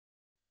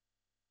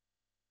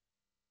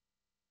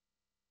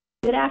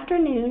Good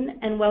afternoon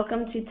and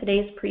welcome to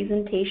today's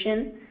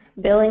presentation,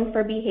 Billing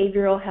for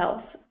Behavioral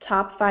Health,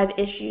 Top 5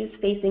 Issues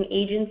Facing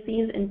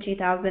Agencies in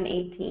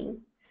 2018.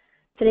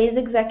 Today's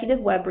executive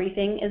web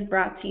briefing is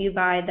brought to you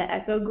by the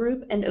ECHO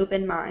Group and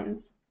Open Minds.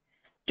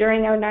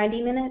 During our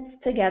 90 minutes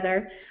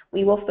together,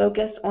 we will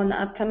focus on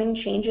the upcoming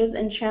changes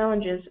and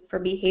challenges for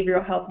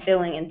behavioral health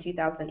billing in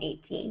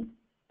 2018.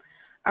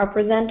 Our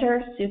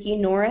presenter, Suki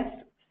Norris,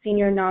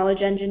 Senior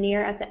Knowledge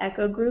Engineer at the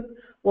ECHO Group,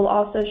 will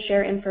also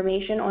share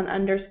information on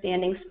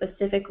understanding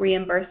specific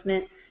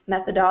reimbursement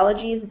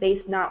methodologies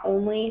based not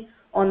only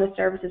on the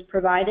services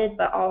provided,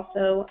 but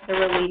also the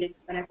related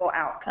clinical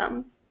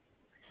outcomes.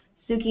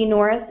 Suki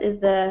Norris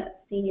is the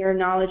Senior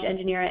Knowledge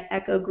Engineer at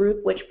ECHO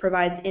Group, which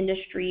provides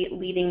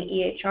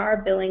industry-leading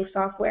EHR, billing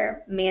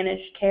software,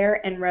 managed care,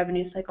 and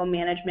revenue cycle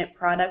management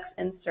products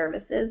and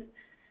services.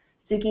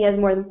 Suki has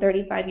more than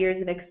 35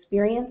 years of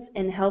experience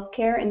in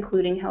healthcare,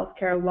 including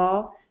healthcare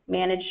law,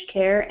 managed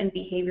care, and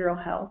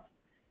behavioral health.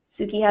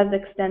 Suki has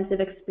extensive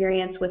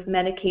experience with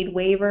Medicaid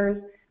waivers,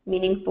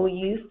 meaningful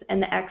use,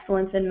 and the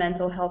Excellence in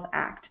Mental Health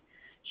Act.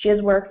 She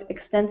has worked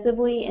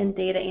extensively in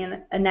data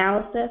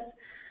analysis,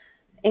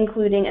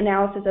 including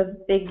analysis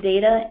of big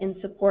data in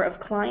support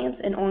of clients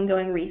and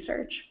ongoing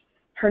research.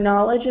 Her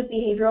knowledge of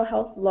behavioral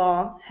health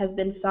law has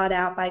been sought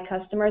out by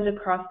customers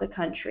across the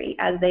country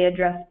as they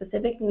address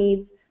specific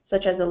needs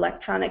such as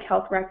electronic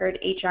health record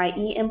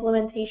HIE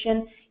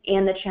implementation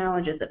and the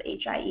challenges of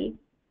HIE.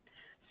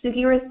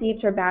 Suki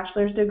received her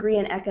bachelor's degree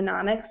in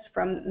economics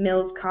from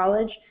Mills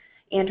College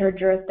and her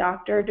Juris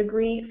Doctor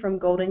degree from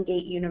Golden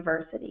Gate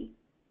University.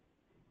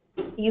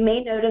 You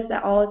may notice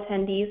that all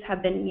attendees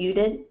have been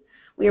muted.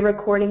 We are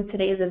recording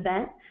today's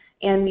event,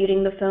 and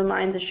muting the phone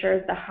lines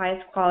assures the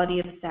highest quality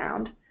of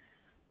sound.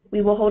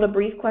 We will hold a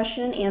brief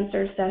question and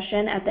answer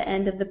session at the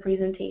end of the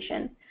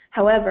presentation.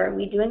 However,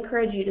 we do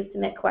encourage you to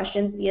submit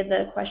questions via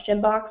the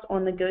question box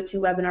on the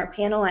GoToWebinar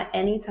panel at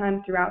any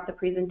time throughout the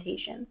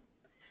presentation.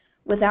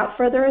 Without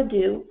further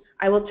ado,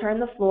 I will turn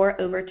the floor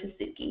over to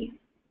Suki.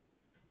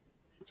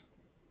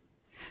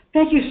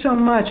 Thank you so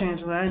much,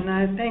 Angela, and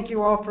I thank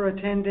you all for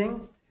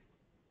attending.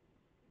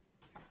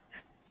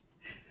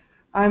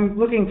 I'm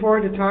looking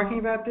forward to talking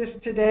about this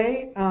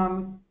today.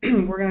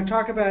 We're going to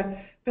talk about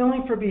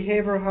billing for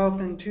behavioral health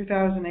in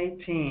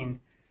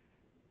 2018.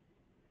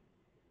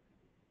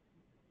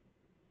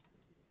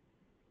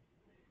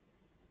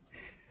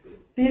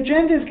 The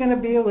agenda is going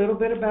to be a little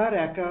bit about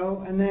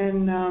ECHO, and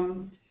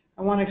then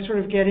I want to sort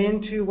of get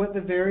into what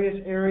the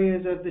various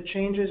areas of the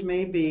changes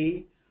may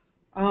be,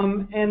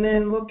 and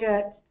then look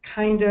at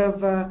kind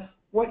of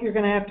what you're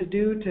going to have to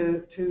do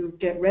to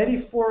get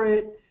ready for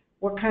it,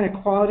 what kind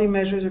of quality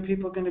measures are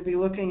people going to be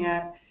looking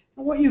at,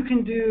 and what you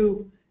can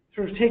do,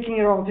 sort of taking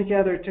it all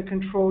together to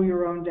control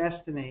your own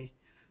destiny.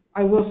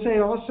 I will say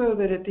also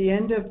that at the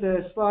end of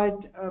the slide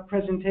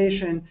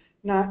presentation,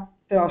 not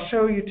that I'll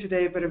show you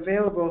today, but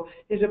available,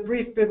 is a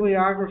brief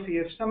bibliography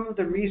of some of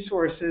the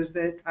resources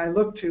that I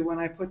look to when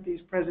I put these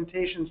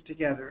presentations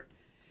together.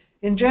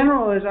 In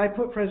general, as I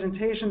put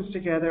presentations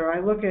together, I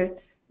look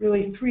at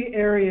really 3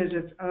 areas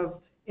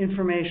of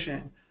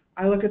information.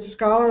 I look at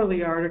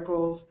scholarly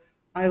articles,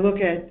 I look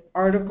at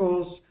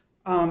articles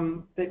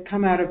that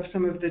come out of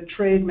some of the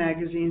trade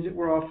magazines that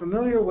we're all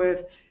familiar with,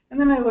 and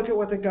then I look at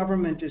what the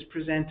government is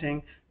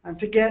presenting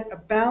to get a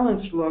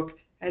balanced look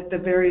at the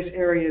various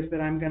areas that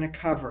I'm going to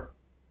cover.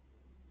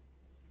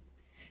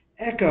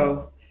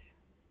 ECHO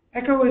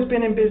has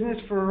been in business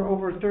for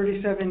over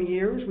 37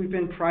 years. We've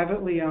been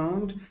privately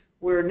owned.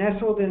 We're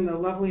nestled in the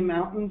lovely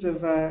mountains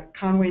of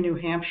Conway, New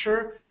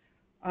Hampshire.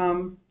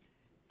 And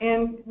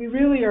we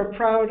really are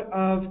proud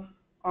of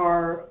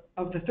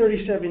the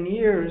 37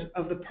 years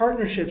of the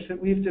partnerships that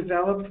we've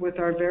developed with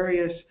our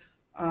various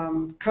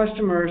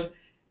customers,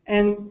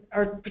 and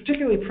are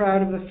particularly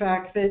proud of the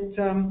fact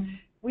that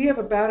we have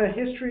about a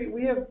history.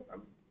 We have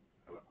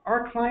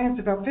our clients,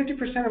 about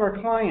 50% of our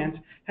clients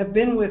have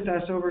been with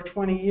us over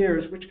 20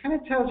 years, which kind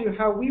of tells you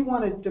how we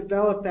want to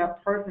develop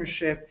that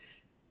partnership,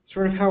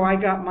 sort of how I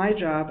got my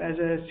job as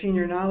a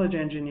senior knowledge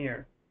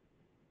engineer.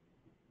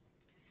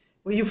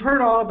 Well, you've heard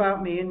all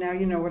about me, and now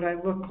you know what I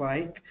look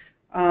like.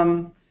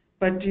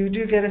 But you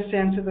do get a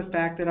sense of the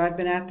fact that I've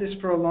been at this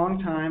for a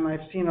long time.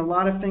 I've seen a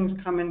lot of things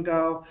come and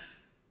go.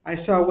 I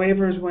saw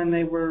waivers when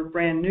they were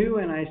brand new,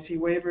 and I see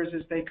waivers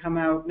as they come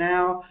out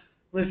now.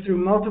 Lived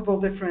through multiple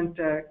different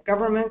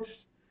governments,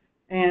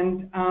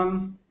 and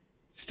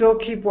still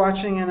keep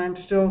watching, and I'm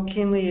still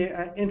keenly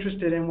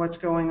interested in what's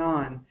going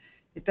on.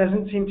 It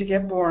doesn't seem to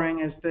get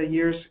boring as the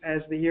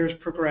years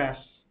progress.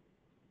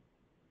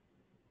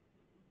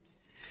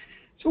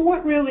 So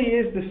what really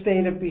is the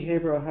state of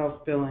behavioral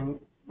health billing?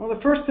 Well, the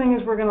first thing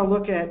is we're going to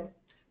look at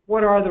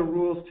what are the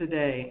rules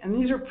today, and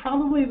these are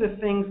probably the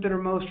things that are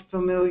most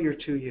familiar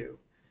to you.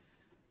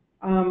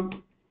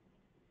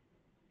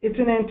 It's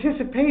an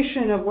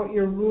anticipation of what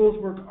your rules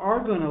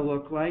are going to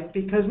look like,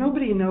 because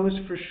nobody knows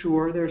for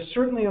sure. There's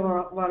certainly a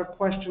lot of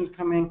questions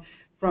coming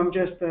from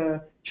just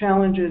the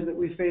challenges that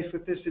we face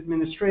with this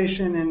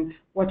administration and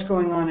what's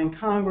going on in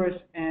Congress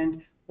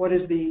and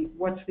what's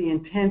the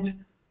intent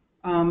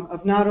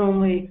of not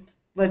only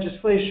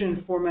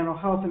legislation for mental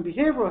health and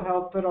behavioral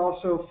health, but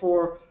also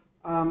for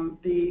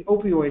the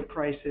opioid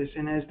crisis,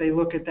 and as they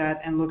look at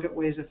that and look at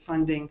ways of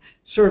funding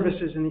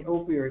services in the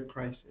opioid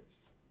crisis.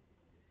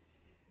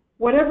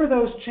 Whatever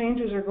those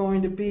changes are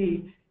going to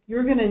be,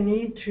 you're going to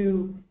need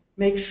to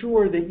make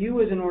sure that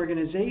you as an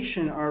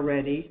organization are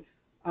ready,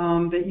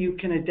 that you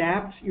can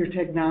adapt your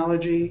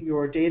technology,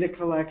 your data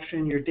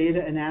collection, your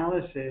data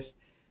analysis,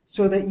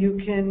 so that you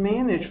can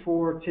manage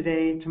for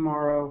today,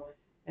 tomorrow,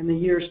 and the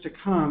years to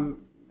come,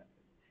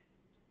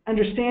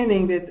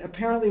 understanding that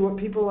apparently what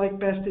people like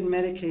best in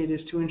Medicaid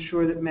is to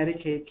ensure that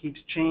Medicaid keeps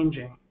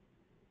changing.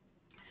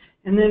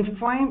 And then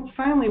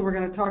finally, we're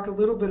going to talk a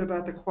little bit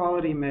about the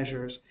quality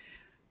measures.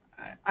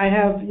 I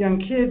have young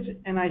kids,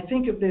 and I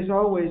think of this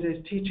always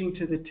as teaching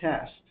to the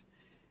test.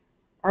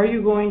 Are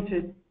you going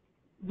to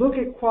look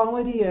at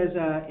quality as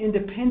an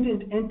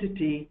independent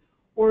entity,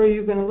 or are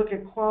you going to look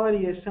at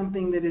quality as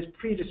something that is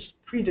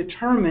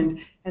predetermined,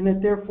 and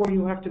that therefore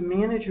you have to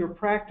manage your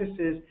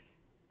practices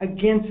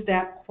against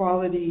that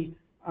quality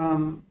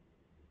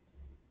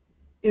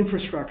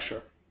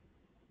infrastructure?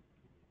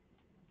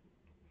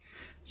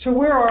 So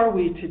where are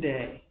we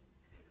today?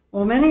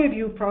 Well, many of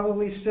you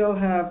probably still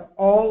have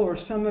all or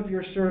some of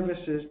your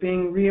services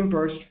being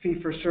reimbursed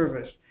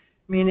fee-for-service,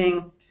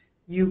 meaning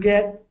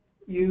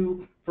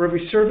for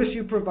every service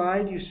you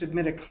provide, you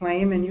submit a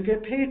claim and you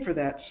get paid for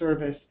that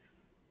service.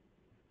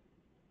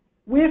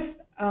 With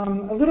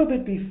a little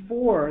bit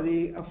before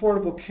the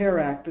Affordable Care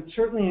Act, but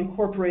certainly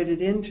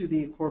incorporated into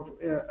the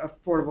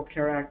Affordable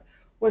Care Act,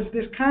 was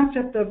this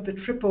concept of the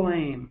triple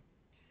aim.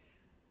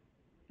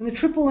 And the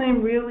triple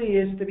aim really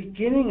is the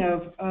beginning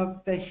of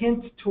the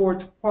hint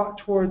towards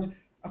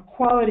a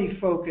quality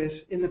focus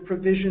in the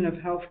provision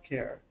of health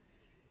care.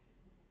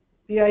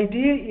 The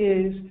idea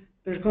is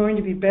there's going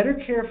to be better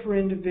care for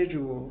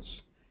individuals,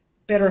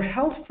 better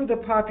health for the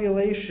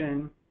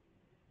population,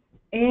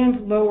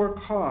 and lower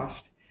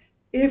cost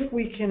if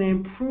we can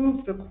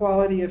improve the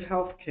quality of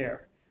health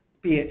care,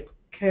 be it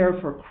care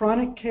for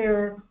chronic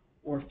care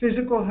or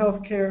physical health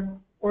care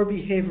or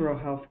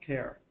behavioral health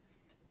care.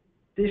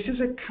 This is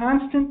a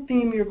constant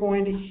theme you're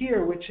going to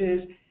hear, which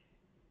is,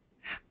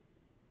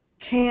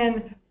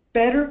 can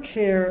better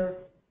care,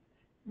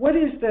 what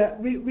is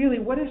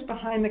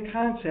behind the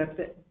concept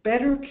that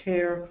better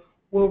care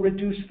will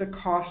reduce the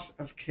cost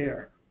of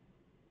care?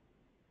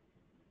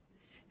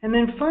 And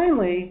then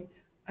finally,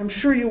 I'm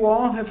sure you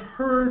all have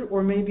heard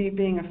or may be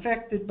being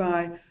affected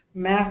by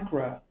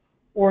MACRA,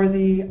 or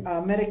the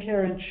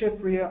Medicare and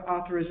CHIP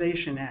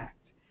Reauthorization Act.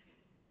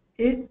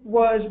 It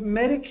was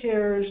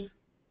Medicare's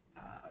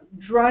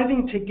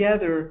driving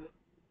together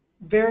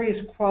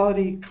various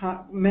quality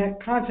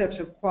concepts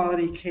of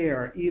quality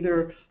care,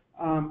 either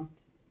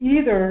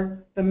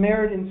the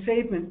merit and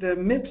savement, the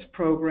MIPS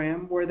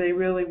program, where they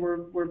really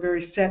were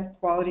very set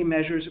quality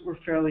measures that were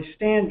fairly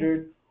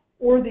standard,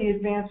 or the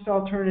advanced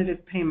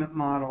alternative payment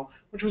model,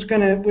 which was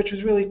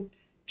really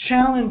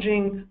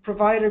challenging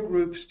provider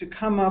groups to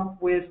come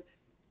up with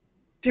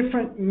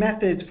different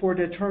methods for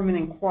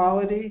determining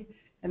quality,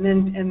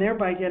 and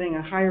thereby getting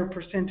a higher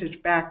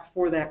percentage back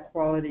for that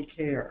quality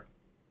care.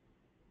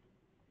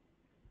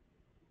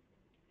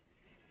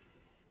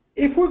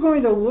 If we're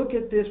going to look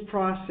at this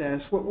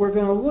process, what we're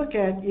going to look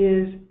at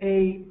is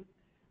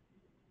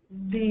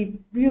the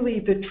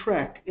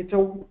trek. It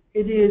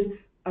is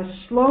a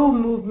slow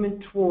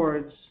movement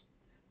towards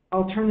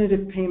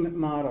alternative payment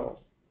models.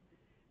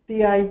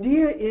 The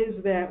idea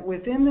is that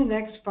within the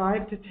next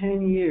 5 to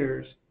 10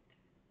 years,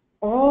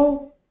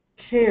 all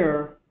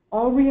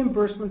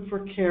reimbursement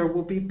for care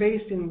will be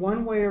based in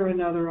one way or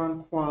another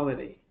on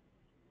quality.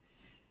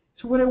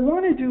 So what I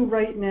want to do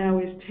right now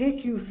is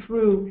take you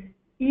through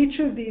each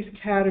of these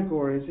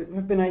categories that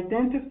have been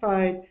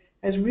identified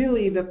as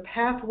really the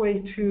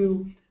pathway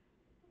to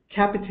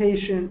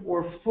capitation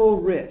or full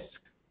risk.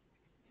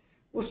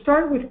 We'll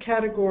start with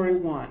category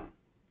 1.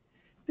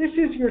 This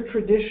is your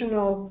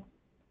traditional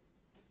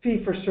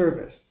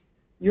fee-for-service.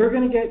 You're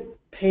going to get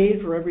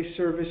paid for every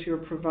service you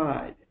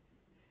provide.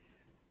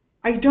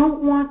 I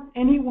don't want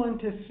anyone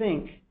to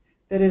think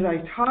that as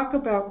I talk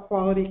about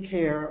quality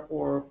care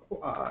or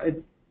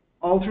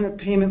alternate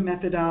payment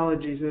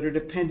methodologies that are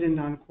dependent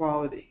on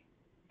quality,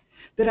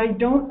 that I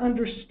don't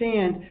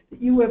understand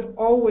that you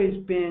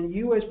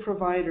as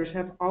providers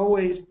have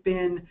always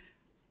been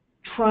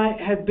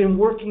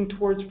working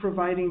towards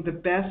providing the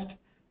best,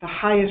 the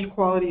highest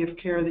quality of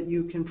care that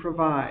you can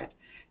provide.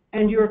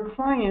 And your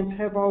clients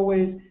have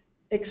always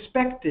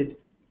expected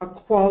the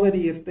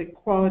quality of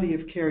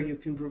care you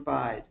can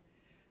provide.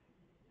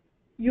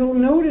 You'll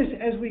notice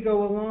as we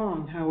go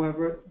along,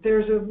 however,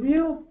 there's a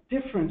real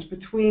difference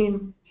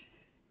between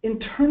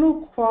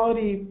internal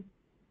quality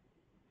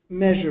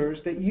measures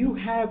that you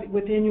have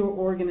within your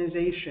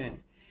organization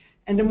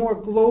and a more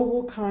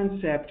global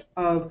concept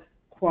of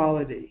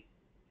quality.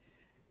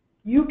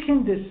 You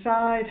can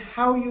decide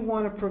how you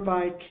want to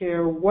provide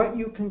care, what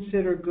you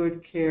consider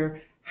good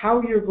care, how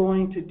you're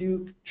going to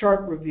do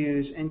chart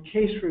reviews and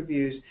case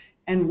reviews,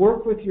 and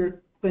work with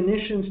your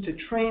clinicians to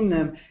train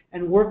them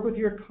and work with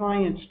your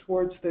clients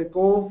towards the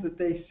goals that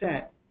they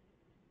set.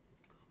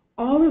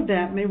 All of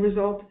that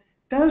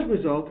does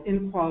result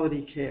in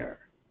quality care.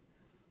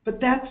 But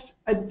that's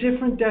a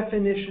different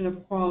definition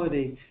of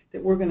quality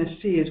that we're going to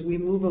see as we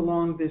move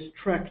along this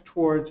trek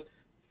towards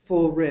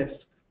full risk,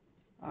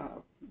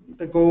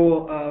 the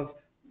goal of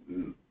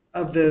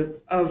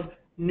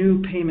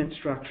new payment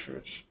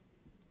structures.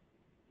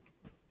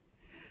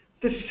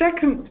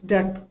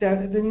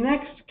 The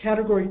next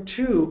category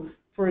 2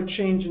 for a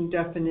change in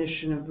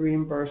definition of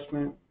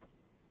reimbursement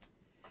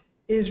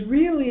is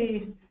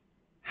really,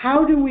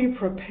 how do we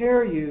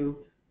prepare you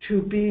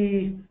to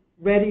be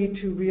ready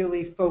to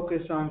really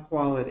focus on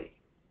quality?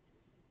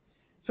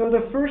 So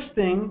the first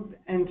thing,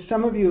 and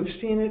some of you have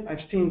seen it,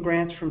 I've seen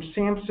grants from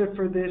SAMHSA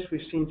for this,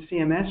 we've seen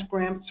CMS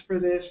grants for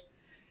this,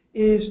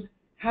 is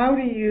how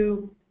do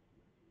you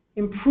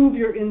improve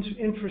your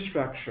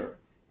infrastructure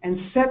and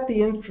set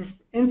the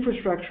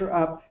infrastructure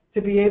up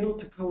to be able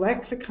to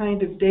collect the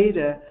kind of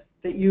data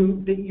that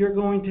you're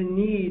going to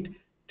need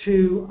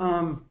to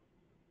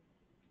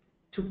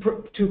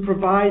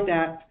provide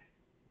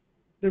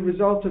the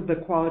results of the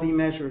quality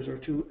measures, or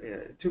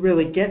to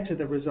really get to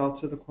the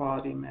results of the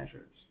quality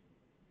measures.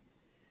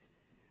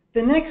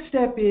 The next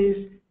step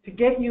is to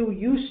get you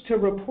used to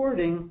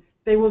reporting.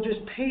 They will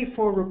just pay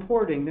for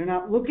reporting. They're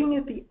not looking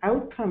at the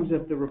outcomes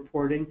of the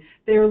reporting.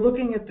 They are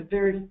looking at the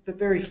very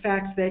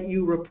facts that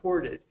you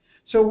reported.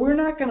 So we're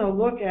not going to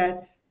look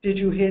at, did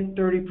you hit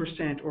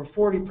 30% or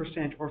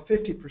 40% or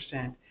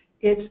 50%?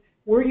 It's,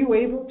 were you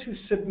able to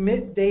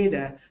submit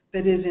data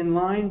that is in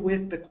line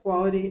with the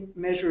quality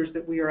measures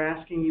that we are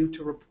asking you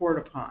to report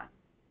upon?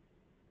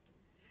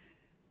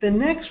 The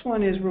next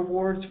one is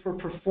rewards for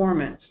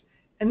performance.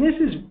 And this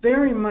is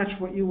very much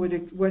what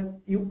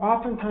you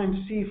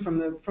oftentimes see from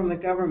the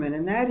government,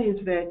 and that is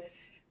that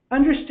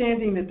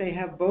understanding that they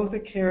have both a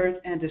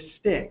carrot and a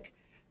stick.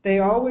 They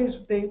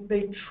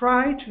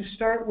try to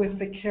start with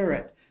the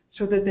carrot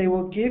so that they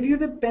will give you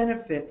the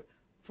benefit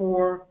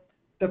for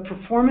the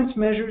performance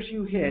measures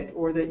you hit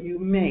or that you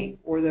make,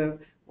 or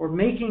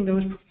making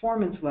those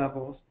performance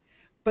levels,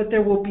 but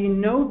there will be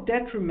no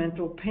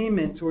detrimental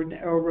payments or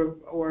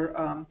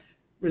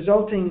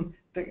resulting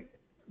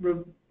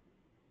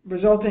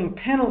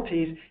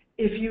penalties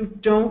if you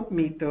don't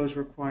meet those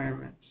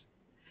requirements.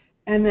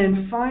 And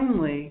then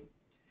finally,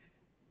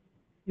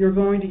 you're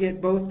going to get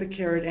both the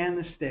carrot and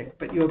the stick,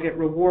 but you'll get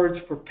rewards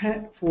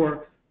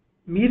for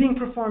meeting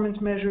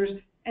performance measures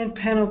and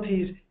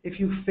penalties if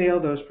you fail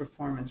those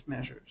performance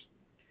measures.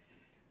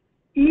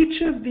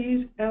 Each of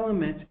these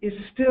elements is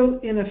still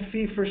in a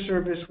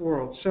fee-for-service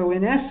world. So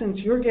in essence,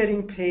 you're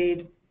getting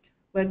paid,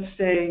 let's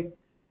say,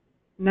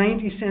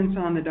 90 cents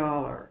on the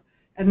dollar.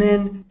 And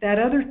then that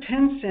other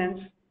 10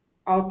 cents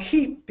I'll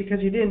keep because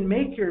you didn't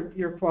make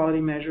your quality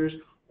measures,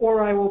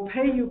 or I will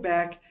pay you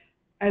back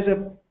as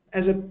a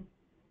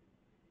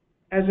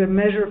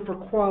measure for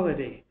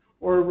quality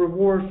or a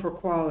reward for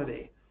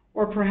quality.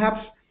 Or perhaps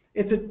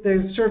if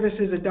the service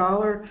is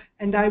 $1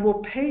 and I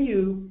will pay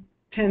you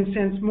 10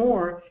 cents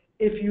more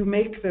if you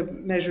make the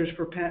measures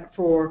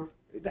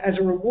as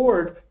a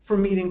reward for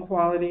meeting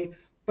quality,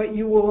 but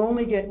you will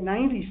only get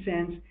 90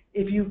 cents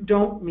if you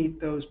don't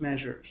meet those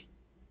measures.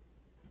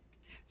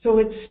 So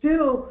it's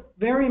still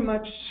very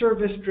much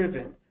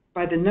service-driven.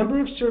 By the number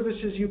of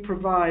services you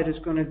provide is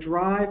going to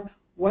drive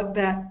what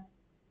that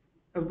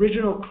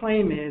original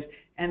claim is,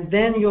 and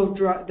then you'll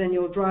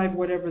drive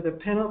whatever the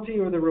penalty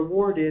or the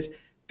reward is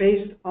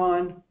based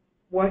on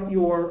what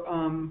your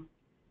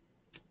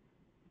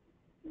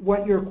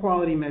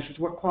quality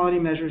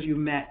measures you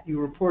met,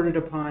 you reported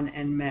upon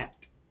and met.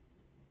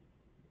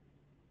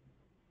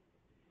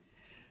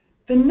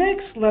 The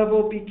next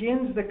level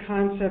begins the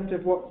concept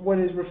of what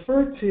is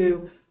referred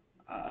to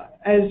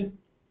as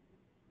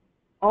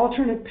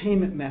alternative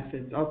payment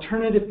methods.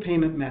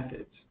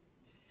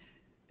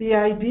 The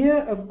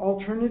idea of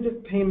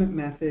alternative payment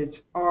methods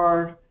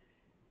are,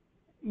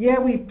 yeah,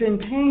 we've been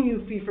paying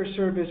you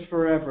fee-for-service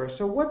forever,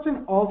 so what's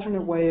an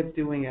alternate way of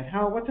doing it?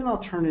 What's an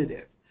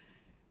alternative?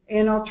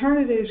 And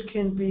alternatives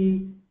can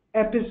be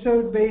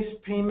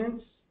episode-based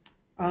payments.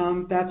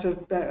 That's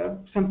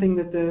something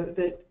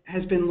that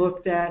has been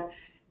looked at.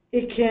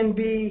 It can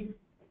be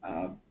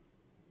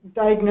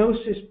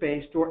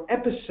diagnosis-based or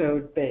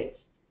episode-based.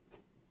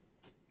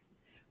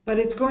 But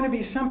it's going to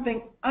be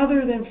something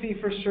other than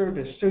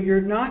fee-for-service. So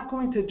you're not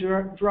going to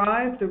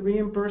drive the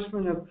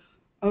reimbursement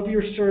of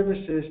your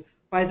services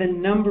by the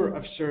number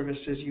of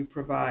services you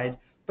provide,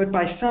 but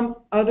by some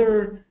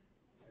other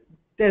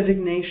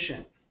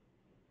designation.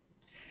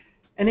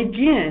 And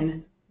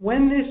again,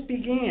 when this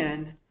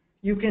began,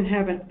 you can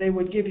have they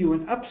would give you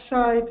an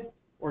upside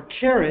or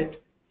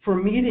carrot for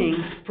meeting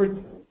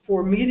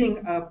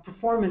a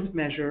performance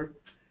measure,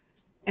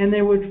 and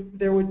there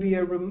would be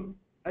a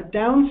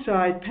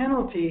downside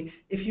penalty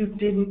if you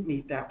didn't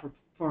meet that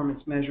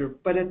performance measure.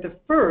 But at the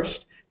first,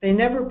 they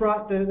never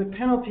brought the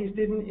penalties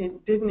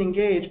didn't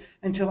engage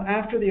until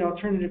after the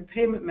alternative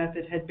payment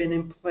method had been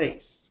in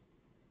place.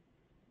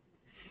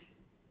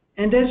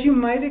 And as you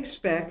might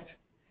expect,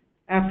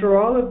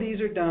 After all of these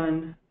are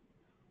done,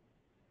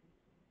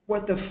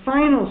 what the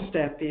final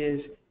step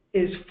is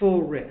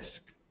full risk.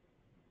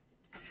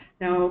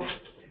 Now,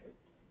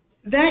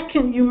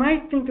 you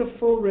might think of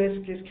full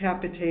risk as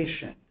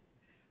capitation,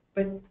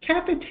 but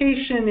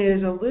capitation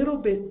is a little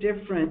bit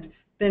different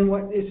than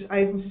what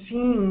I'm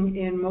seeing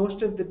in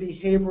most of the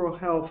behavioral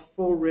health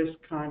full risk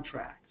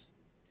contracts.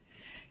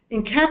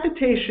 In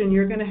capitation,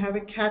 you're going to have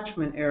a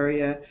catchment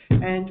area,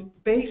 and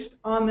based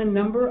on the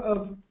number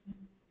of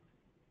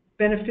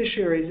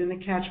beneficiaries in the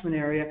catchment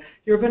area,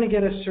 you're going to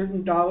get a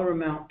certain dollar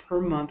amount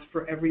per month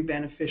for every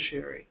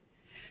beneficiary.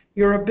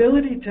 Your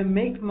ability to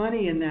make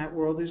money in that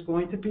world is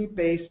going to be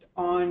based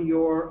on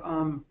your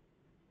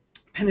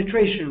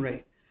penetration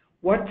rate.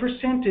 What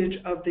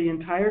percentage of the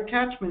entire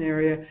catchment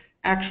area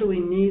actually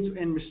needs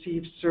and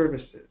receives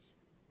services?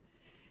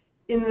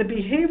 In the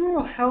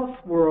behavioral health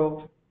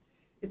world,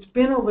 it's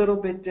been a little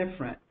bit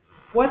different.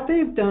 What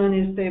they've done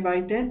is they've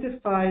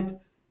identified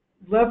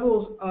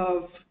levels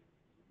of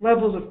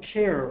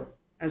care,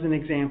 as an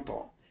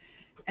example.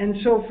 And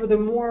so for the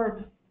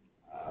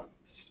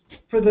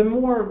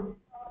more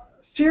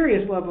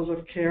serious levels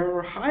of care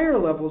or higher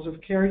levels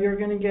of care, you're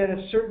going to get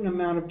a certain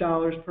amount of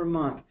dollars per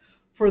month.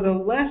 For the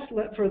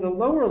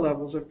lower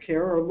levels of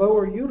care or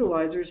lower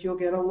utilizers, you'll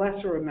get a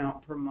lesser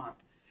amount per month.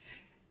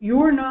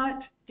 You're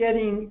not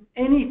getting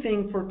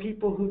anything for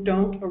people who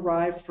don't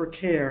arrive for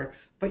care,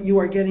 but you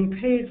are getting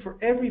paid for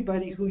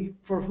everybody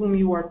for whom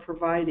you are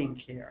providing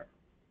care.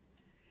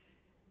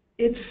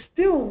 It's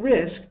still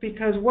risk,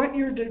 because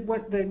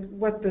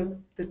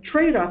the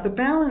trade-off, the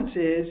balance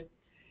is,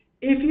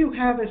 if you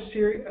have a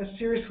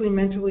seriously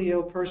mentally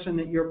ill person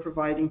that you're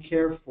providing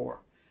care for,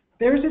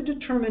 there's a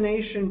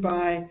determination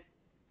by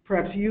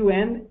perhaps you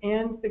and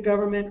the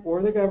government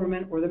or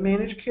the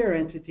managed care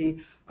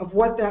entity of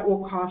what that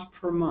will cost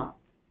per month.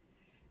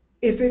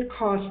 If it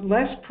costs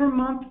less per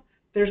month,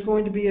 there's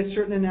going to be a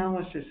certain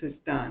analysis that's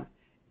done.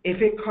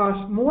 If it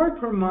costs more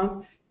per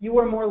month, you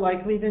are more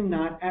likely than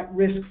not at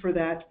risk for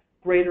that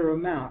greater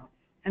amount.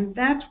 And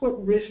that's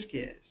what risk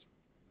is.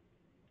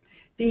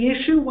 The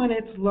issue when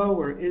it's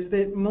lower is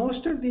that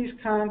most of these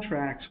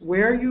contracts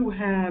where you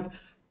have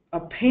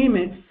a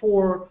payment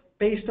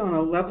based on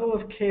a level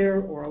of care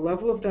or a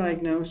level of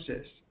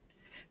diagnosis,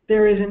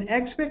 there is an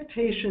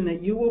expectation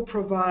that you will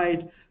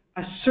provide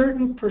a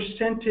certain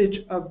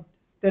percentage of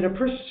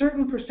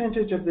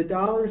the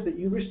dollars that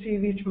you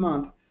receive each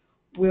month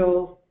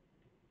will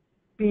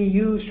be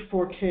used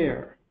for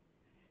care.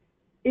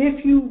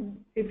 If you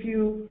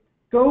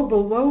go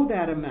below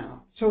that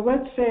amount, so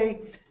let's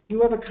say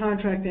you have a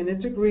contract and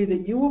it's agreed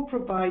that you will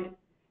provide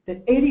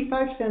that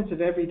 85 cents of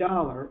every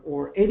dollar,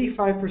 or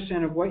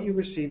 85% of what you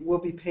receive, will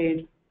be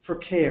paid for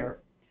care.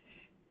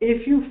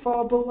 If you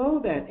fall below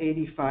that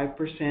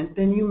 85%,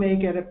 then you may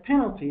get a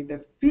penalty.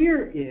 The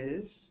fear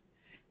is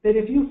that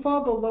if you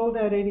fall below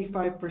that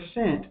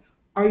 85%,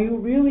 are you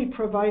really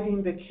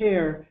providing the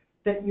care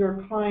that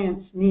your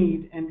clients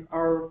need and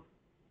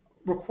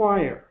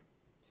require?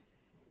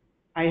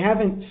 I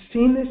haven't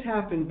seen this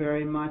happen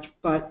very much,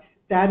 but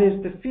that is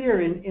the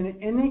fear in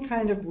any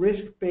kind of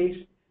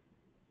risk-based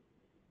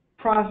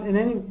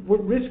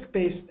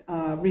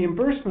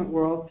reimbursement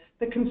world.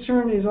 The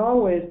concern is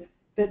always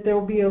that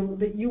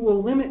that you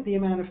will limit the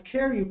amount of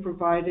care you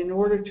provide in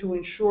order to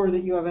ensure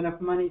that you have enough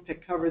money to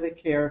cover the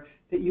care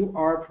that you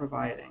are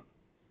providing.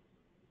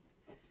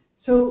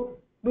 So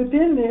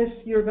within this,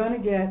 you're going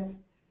to get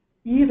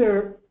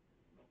either,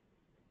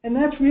 and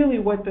that's really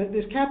what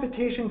this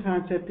capitation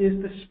concept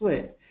is, the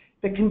split.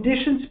 The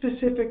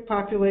condition-specific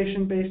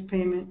population-based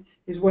payment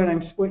is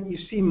what you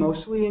see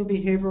mostly in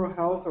behavioral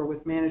health or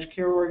with managed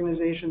care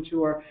organizations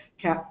who are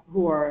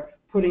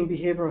putting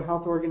behavioral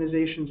health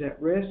organizations at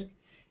risk.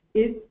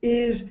 It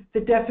is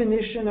the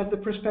definition of the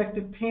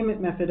prospective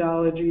payment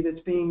methodology that's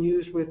being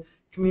used with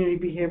community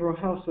behavioral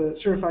health,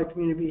 certified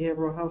community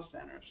behavioral health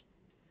centers.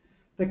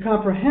 The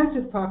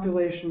comprehensive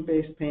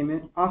population-based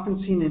payment,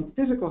 often seen in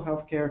physical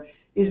health care,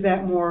 is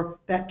that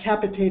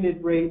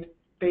capitated rate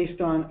based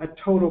on a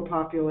total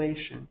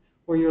population,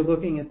 where you're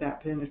looking at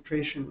that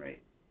penetration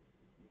rate.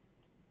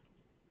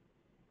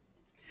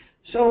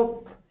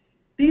 So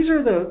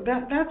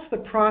that's the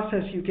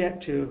process you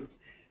get to.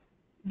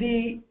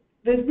 The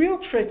real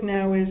trick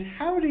now is,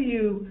 how do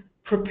you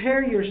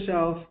prepare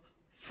yourself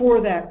for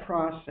that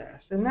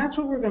process? And that's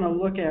what we're going to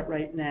look at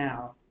right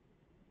now.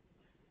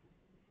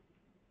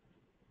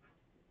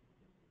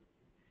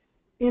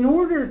 In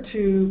order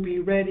to be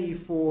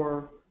ready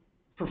for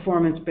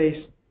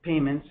performance-based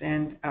payments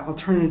and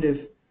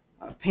alternative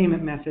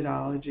payment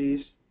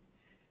methodologies,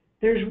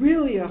 there's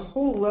really a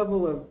whole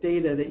level of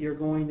data that you're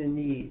going to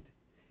need.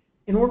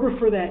 In order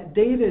for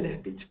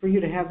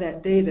you to have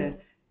that data,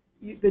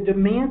 the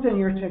demands on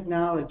your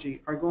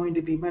technology are going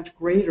to be much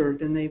greater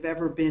than they've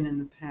ever been in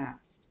the past.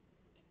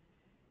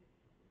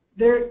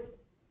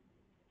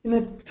 In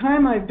the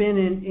time I've been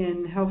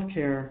in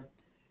healthcare,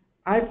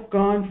 I've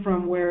gone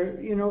from where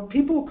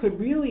people could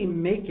really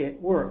make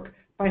it work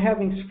by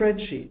having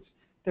spreadsheets.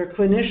 Their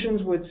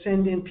clinicians would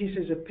send in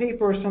pieces of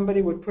paper, or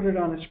somebody would put it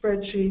on a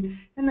spreadsheet,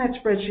 and that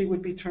spreadsheet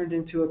would be turned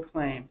into a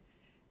claim.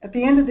 At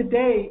the end of the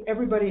day,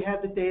 everybody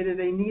had the data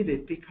they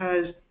needed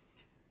because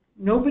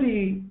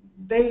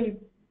they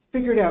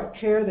figured out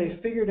care, they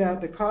figured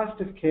out the cost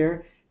of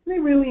care, and they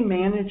really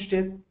managed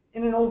it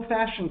in an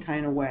old-fashioned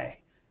kind of way.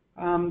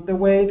 The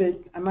way that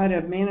I might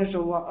have managed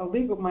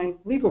my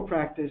legal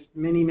practice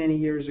many, many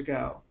years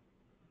ago.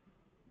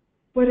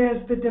 But as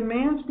the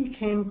demands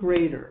became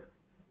greater,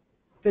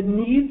 the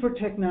need for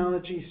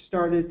technology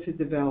started to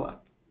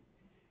develop.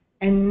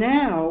 And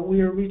now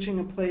we are reaching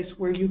a place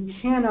where you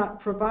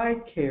cannot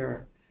provide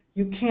care.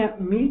 You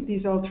can't meet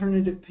these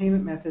alternative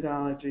payment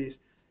methodologies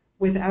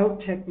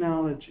without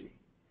technology.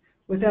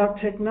 Without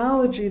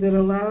technology that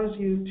allows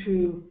you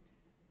to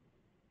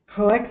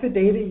collect the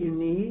data you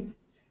need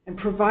and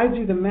provides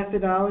you the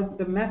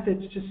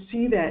methods to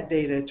see that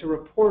data, to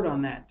report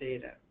on that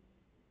data.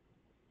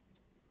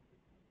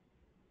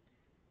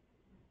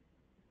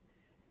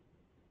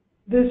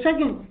 The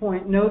second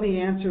point, know the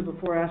answer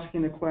before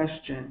asking a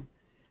question.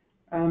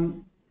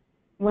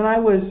 When I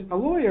was a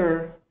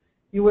lawyer,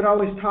 you would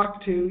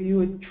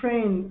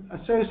train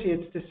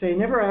associates to say,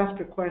 never ask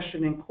a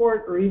question in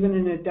court or even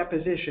in a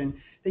deposition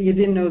that you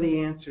didn't know the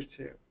answer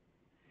to.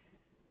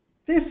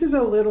 This is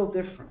a little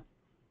different.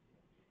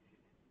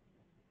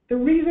 The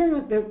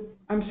reason that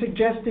I'm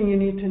suggesting you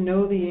need to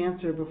know the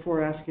answer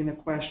before asking a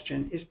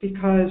question is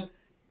because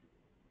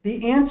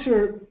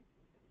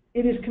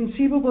it is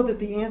conceivable that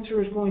the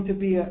answer is going to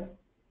be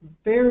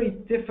very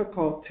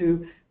difficult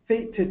to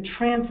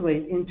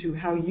translate into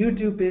how you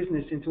do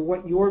business, into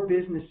what your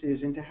business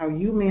is, into how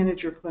you manage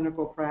your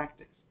clinical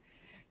practice.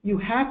 You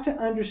have to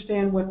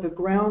understand what the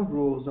ground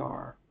rules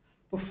are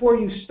before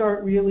you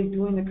start really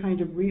doing the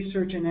kind of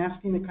research and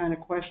asking the kind of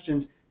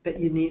questions that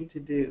you need to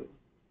do.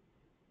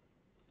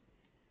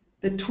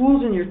 The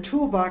tools in your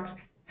toolbox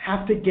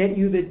have to get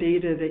you the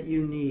data that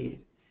you need.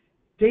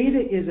 Data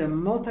is a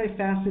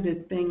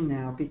multifaceted thing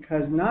now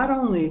because not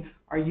only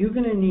are you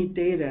going to need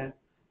data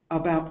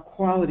about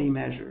quality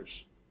measures,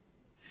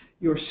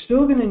 you're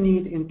still going to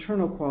need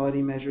internal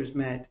quality measures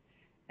met.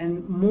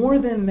 And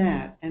more than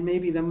that, and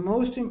maybe the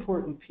most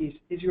important piece,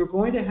 is you're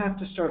going to have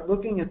to start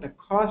looking at the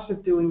cost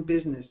of doing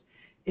business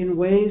in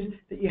ways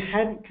that you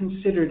hadn't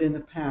considered in the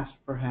past,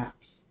 perhaps.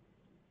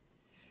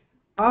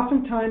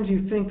 Oftentimes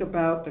you think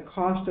about the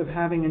cost of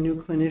having a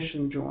new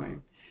clinician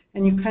join,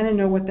 and you kind of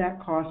know what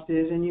that cost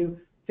is, and you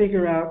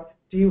figure out,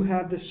 do you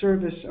have the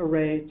service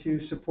array to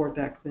support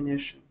that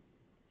clinician?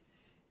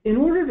 In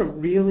order to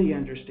really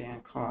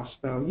understand cost,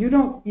 though, you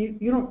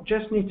don't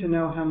just need to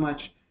know how much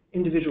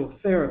individual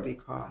therapy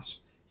costs.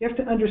 You have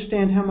to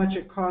understand how much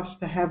it costs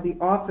to have the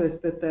office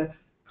that the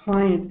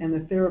client and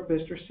the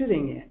therapist are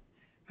sitting in,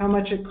 how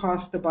much it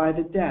costs to buy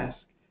the desk,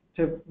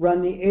 to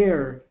run the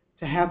air,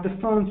 to have the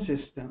phone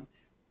system.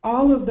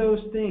 All of those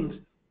things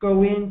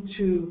go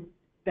into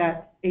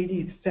that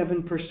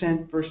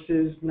 87%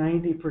 versus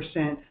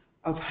 90%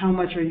 of how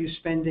much are you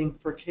spending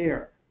for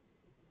care.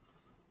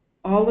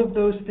 All of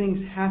those things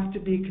have to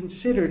be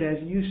considered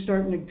as you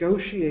start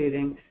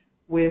negotiating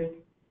with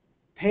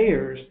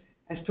payers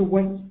as to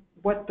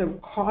what the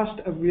cost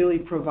of really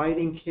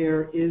providing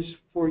care is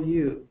for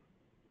you.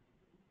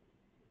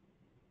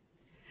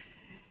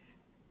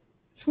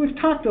 So we've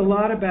talked a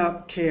lot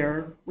about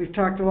care. We've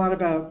talked a lot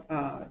about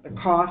the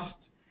cost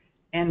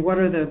and what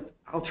are the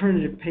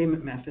alternative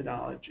payment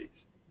methodologies.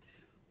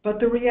 But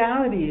the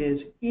reality is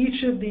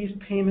each of these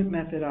payment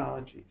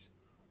methodologies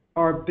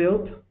are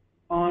built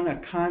on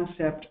a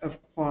concept of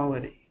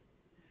quality.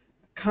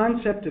 A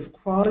concept of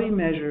quality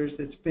measures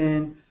that's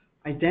been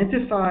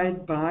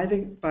identified by,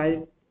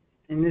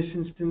 in this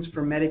instance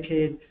for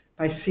Medicaid,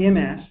 by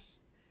CMS,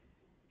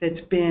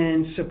 that's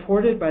been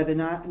supported by the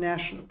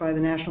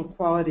National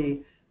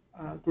Quality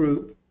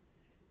Group,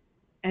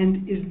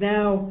 and is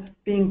now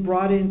being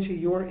brought into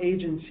your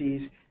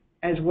agencies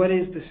as what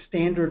is the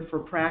standard for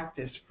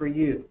practice for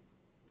you.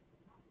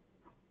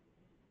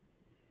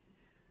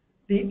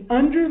 The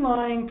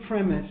underlying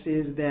premise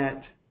is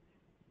that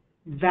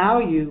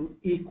value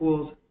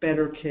equals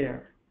better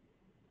care.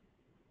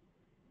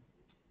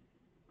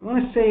 I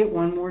want to say it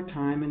one more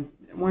time, and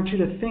I want you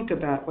to think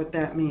about what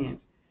that means.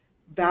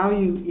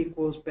 Value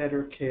equals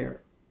better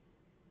care.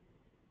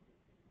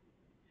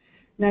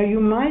 Now,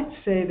 you might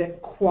say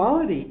that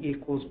quality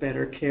equals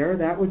better care.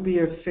 That would be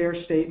a fair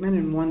statement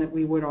and one that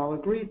we would all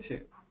agree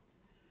to.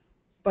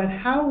 But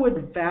how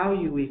would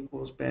value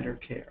equals better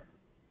care?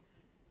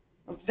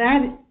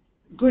 That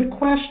good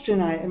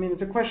question. I mean,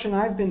 it's a question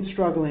I've been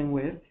struggling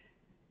with,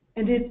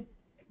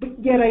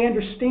 but yet I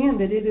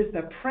understand that it is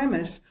the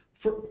premise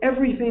for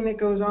everything that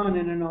goes on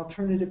in an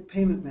alternative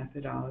payment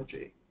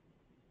methodology.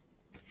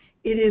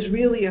 It is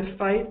really a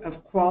fight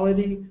of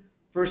quality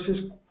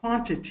versus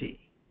quantity.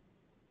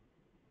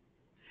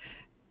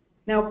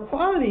 Now,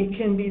 quality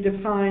can be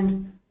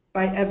defined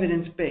by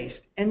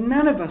evidence-based, and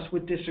none of us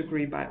would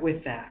disagree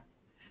with that,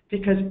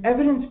 because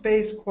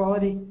evidence-based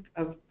quality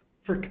of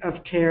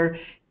care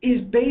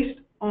is based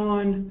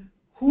on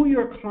who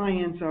your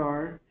clients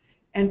are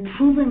and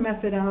proven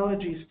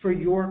methodologies for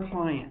your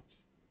clients.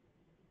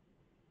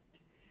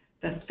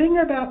 The thing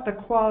about the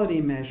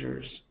quality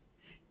measures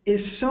is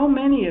so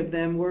many of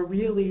them were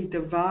really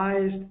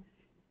devised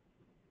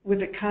with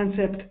the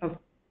concept of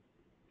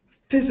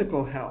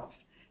physical health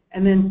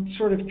and then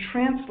sort of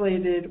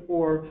translated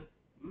or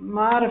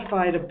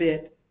modified a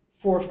bit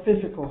for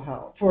physical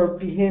health, for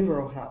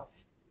behavioral health.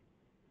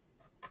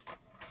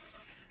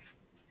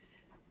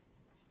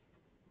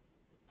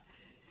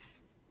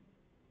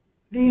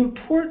 The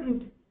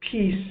important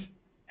piece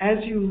as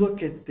you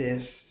look at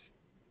this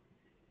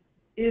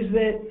is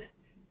that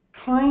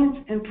clients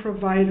and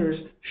providers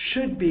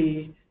should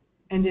be,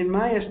 and in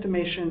my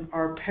estimation,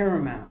 are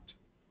paramount.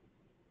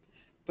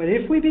 But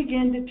if we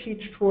begin to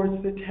teach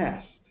towards the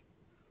test,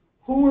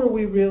 who are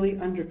we really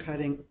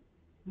undercutting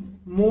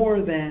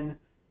more than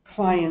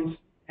clients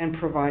and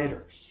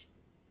providers?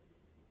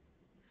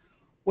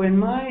 When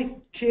my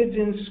kids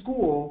in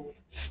school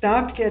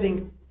stopped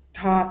getting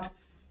taught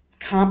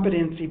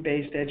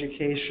competency-based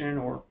education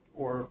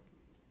or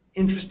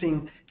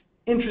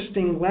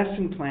interesting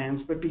lesson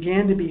plans, but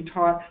began to be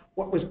taught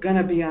what was going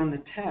to be on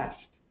the test,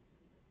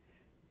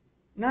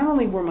 not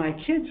only were my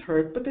kids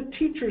hurt, but the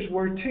teachers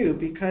were too,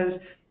 because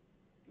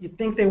you'd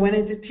think they went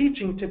into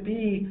teaching to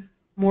be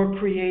more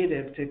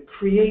creative, to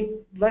create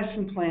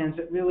lesson plans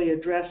that really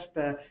address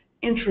the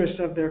interests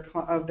of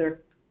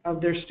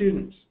their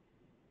students.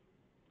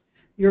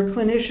 Your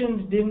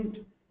clinicians didn't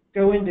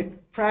go into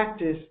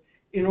practice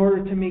in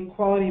order to meet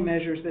quality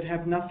measures that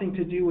have nothing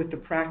to do with the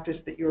practice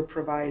that you're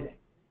providing.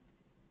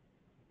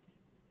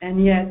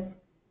 And yet,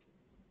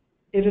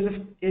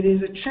 it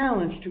is a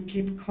challenge to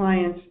keep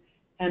clients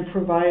and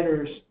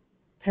providers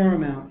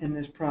paramount in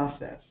this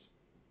process.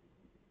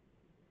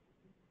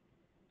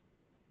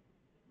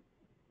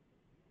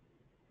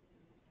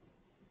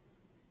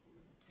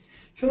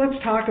 So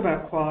let's talk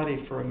about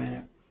quality for a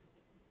minute.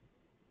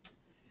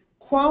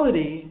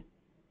 Quality,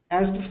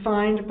 as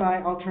defined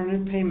by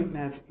alternative payment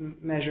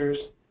measures,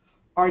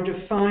 are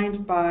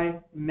defined by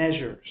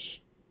measures.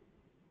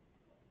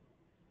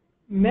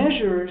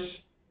 Measures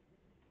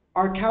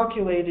are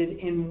calculated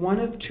in one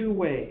of two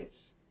ways.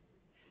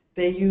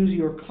 They use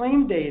your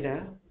claims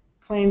data,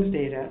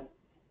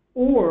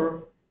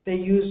 or they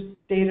use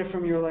data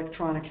from your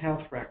electronic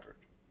health record.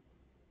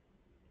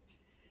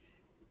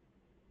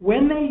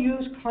 When they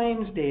use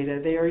claims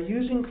data, they are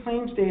using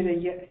claims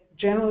data,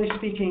 generally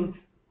speaking,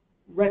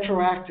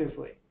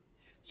 retroactively.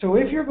 So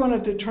if you're going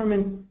to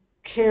determine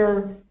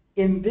care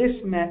in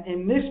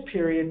this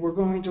period, we're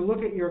going to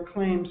look at your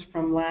claims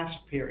from last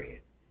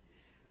period.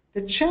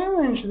 The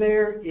challenge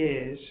there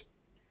is,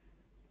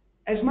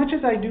 as much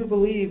as I do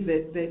believe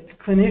that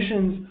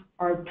clinicians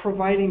are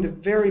providing the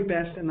very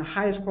best and the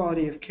highest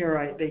quality of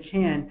care they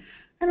can,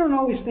 I don't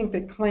always think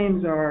that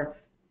claims are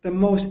the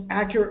most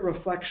accurate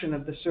reflection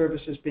of the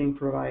services being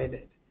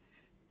provided.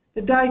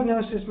 The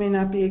diagnosis may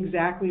not be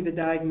exactly the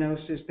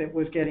diagnosis that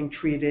was getting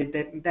treated,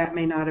 that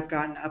may not have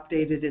gotten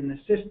updated in the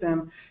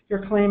system.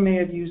 Your claim may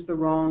have used the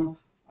wrong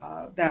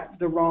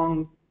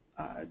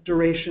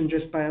duration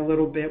just by a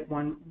little bit,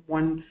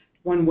 one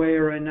way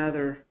or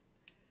another.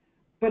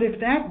 But if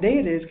that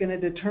data is going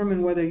to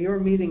determine whether you're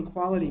meeting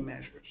quality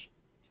measures,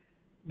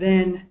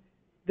 then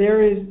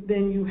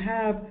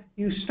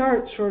you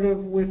start sort of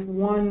with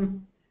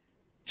one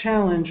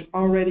challenge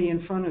already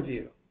in front of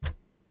you.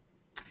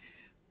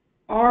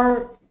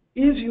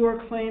 Is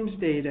your claims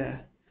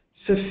data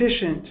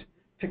sufficient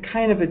to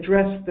kind of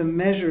address the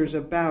measures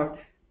about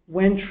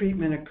when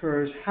treatment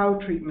occurs, how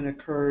treatment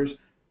occurs,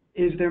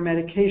 is there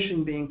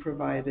medication being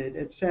provided,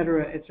 et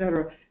cetera, et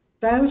cetera?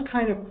 Those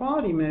kind of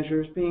quality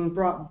measures being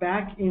brought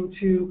back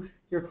into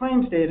your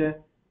claims data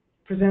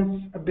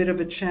presents a bit of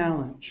a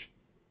challenge.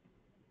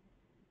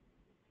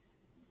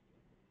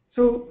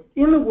 So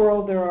in the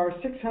world, there are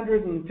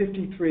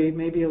 653,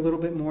 maybe a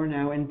little bit more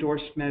now,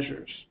 endorsed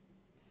measures.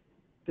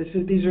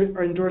 These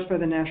are endorsed by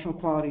the National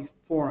Quality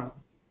Forum.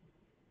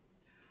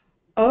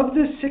 Of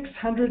the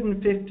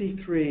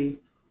 653,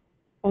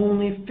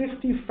 only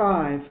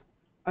 55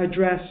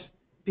 address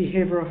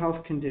behavioral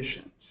health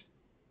conditions.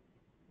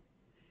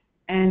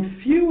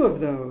 And few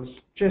of those,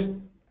 just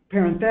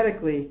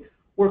parenthetically,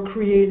 were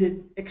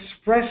created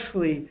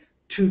expressly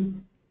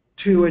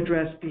to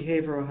address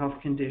behavioral health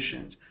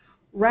conditions.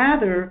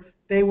 Rather,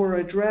 they were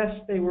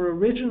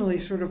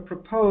originally sort of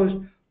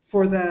proposed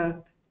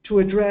to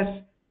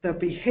address the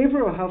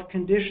behavioral health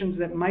conditions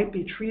that might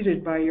be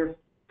treated by your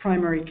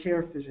primary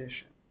care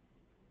physician.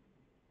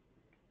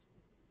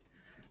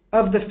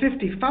 Of the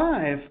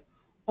 55,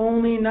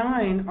 only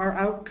 9 are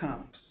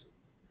outcomes.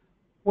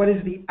 What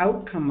is the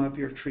outcome of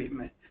your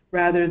treatment?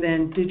 Rather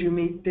than, did you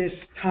meet this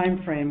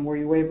time frame? Were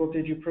you able?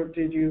 Did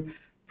you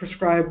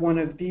prescribe one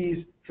of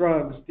these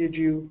drugs?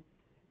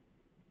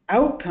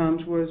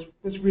 Outcomes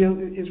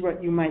is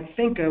what you might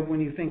think of when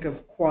you think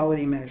of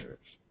quality measures.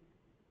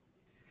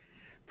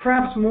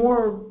 Perhaps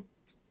more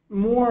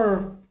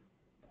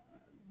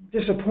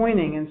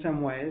disappointing in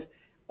some ways,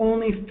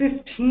 only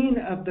 15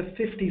 of the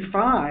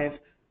 55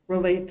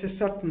 relate to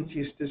substance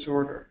use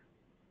disorder.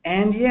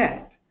 And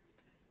yet,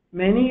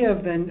 Many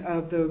of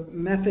the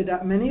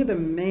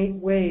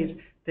ways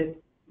that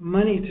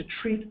money to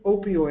treat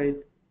opioid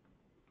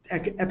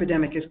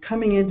epidemic is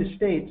coming into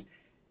states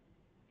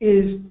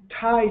is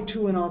tied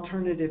to an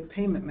alternative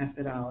payment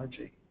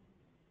methodology.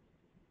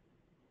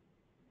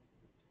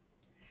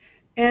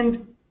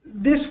 And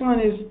this one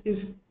is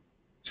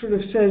sort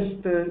of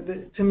says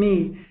to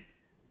me,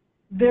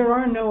 there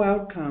are no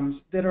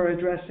outcomes that are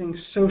addressing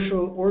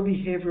social or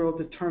behavioral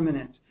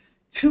determinants.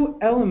 Two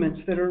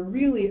elements that are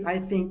really, I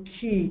think,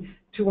 key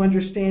to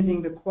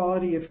understanding the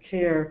quality of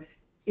care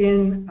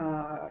in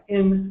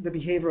the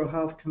behavioral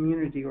health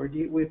community, or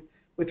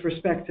with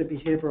respect to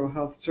behavioral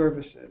health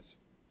services.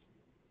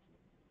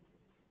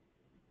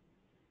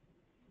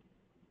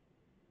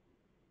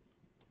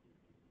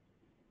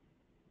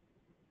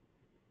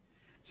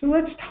 So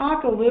let's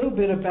talk a little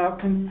bit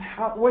about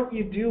what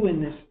you do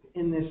in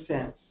this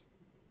sense.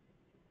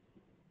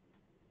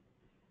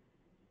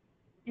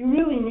 You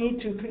really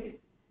need to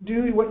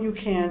do what you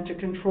can to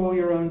control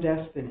your own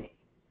destiny.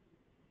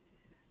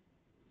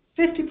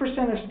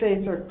 50% of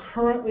states are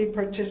currently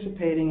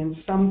participating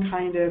in some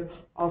kind of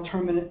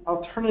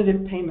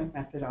alternative payment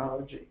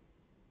methodology.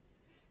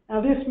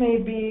 Now, this may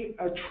be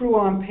a true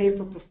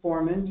on-paper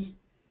performance.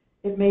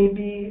 It may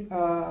be,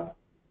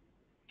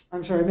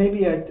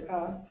 maybe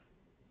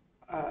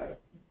a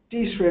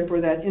DSRIP,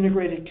 or that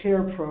integrated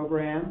care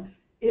program.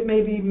 It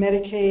may be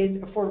Medicaid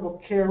Affordable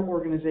Care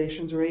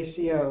Organizations, or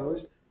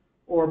ACOs,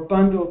 or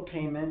bundled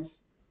payments,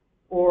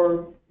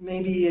 or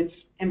maybe it's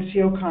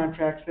MCO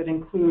contracts that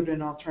include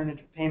an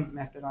alternative payment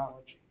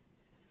methodology.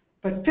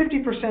 But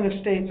 50% of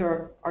states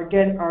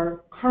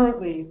are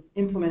currently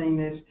implementing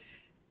this,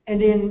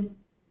 and in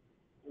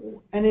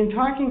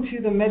talking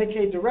to the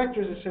Medicaid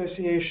Directors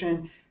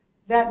Association,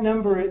 that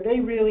number, they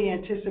really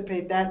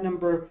anticipate that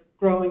number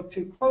growing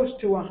to close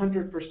to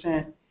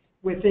 100%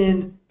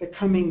 within the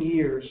coming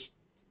years,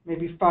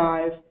 maybe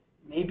 5,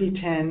 maybe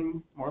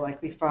 10, more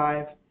likely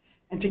 5.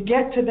 And to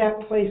get to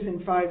that place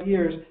in 5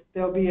 years,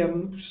 there'll be a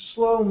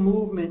slow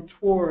movement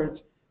towards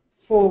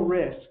full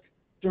risk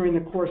during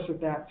the course of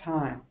that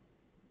time.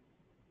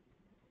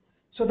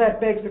 So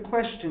that begs the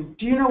question,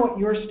 do you know what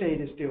your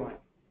state is doing?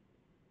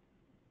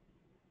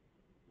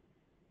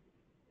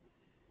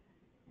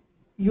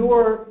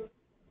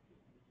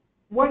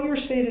 What your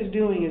state is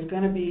doing is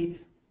going to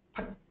be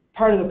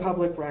part of the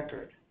public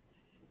record,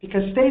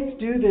 because states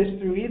do this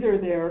through either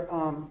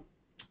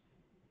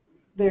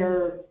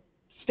their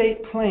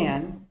state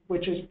plan,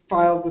 which is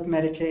filed with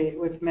Medicaid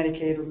or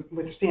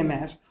with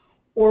CMS,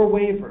 or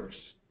waivers.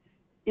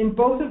 In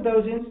both of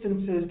those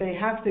instances, they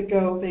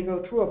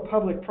go through a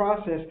public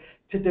process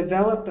to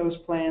develop those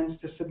plans,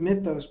 to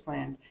submit those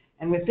plans,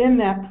 and within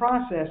that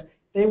process,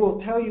 they will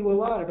tell you a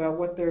lot about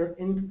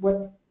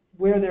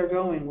where they're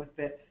going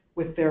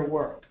with their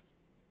work.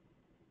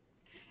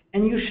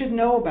 And you should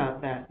know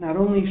about that. Not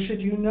only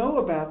should you know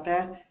about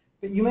that,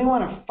 but you may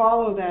want to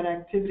follow that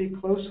activity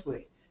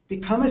closely.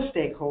 Become a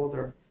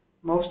stakeholder.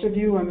 Most of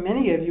you, and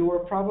many of you, are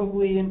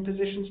probably in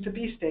positions to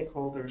be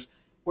stakeholders,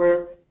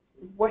 where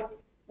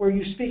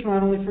you speak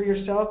not only for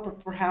yourself,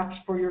 but perhaps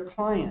for your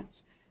clients.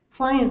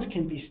 Clients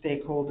can be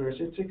stakeholders.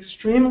 It's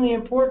extremely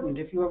important.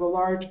 If you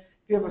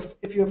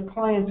have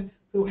clients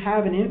who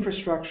have an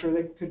infrastructure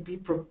that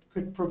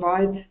could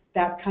provide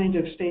that kind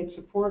of state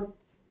support,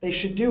 they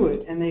should do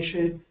it, and they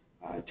should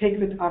take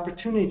the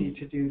opportunity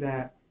to do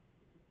that.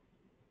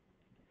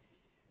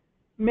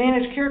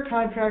 Managed care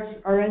contracts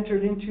are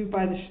entered into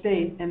by the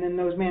state, and then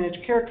those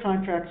managed care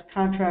contracts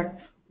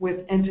contract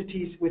with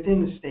entities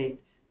within the state.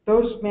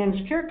 Those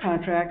managed care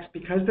contracts,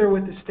 because they're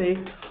with the state,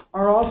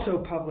 are also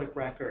public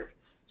record.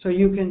 So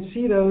you can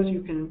see those,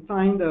 you can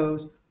find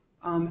those,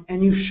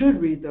 and you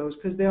should read those,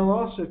 because they'll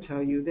also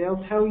tell you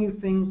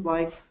things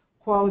like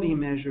quality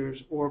measures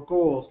or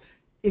goals.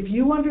 If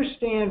you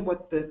understand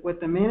what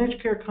the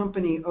managed care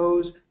company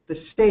owes the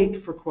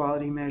state for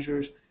quality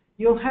measures,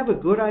 you'll have a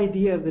good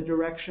idea of the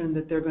direction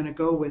that they're going to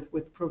go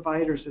with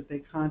providers that they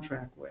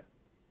contract with.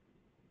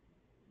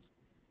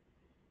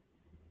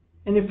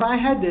 And if I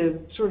had to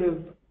sort of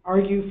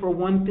argue for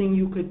one thing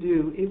you could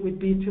do, it would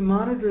be to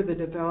monitor the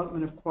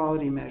development of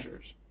quality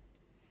measures.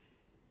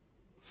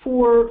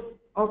 For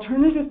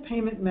alternative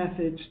payment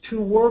methods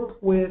to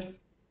work with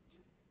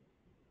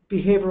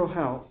behavioral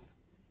health,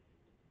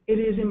 it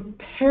is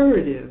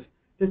imperative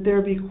that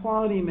there be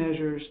quality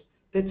measures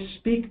that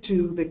speak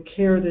to the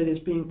care that is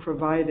being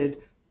provided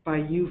by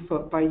you,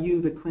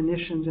 the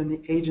clinicians and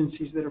the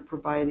agencies that are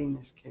providing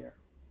this care.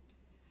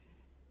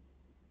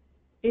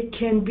 It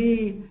can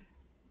be,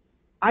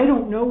 I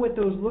don't know what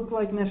those look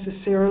like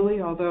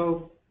necessarily,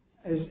 although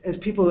as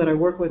people that I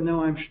work with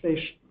know, I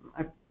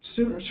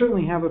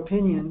certainly have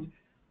opinions.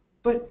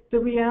 But the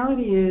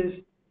reality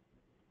is,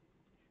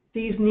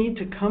 these need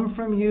to come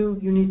from you.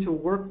 You need to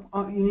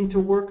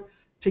work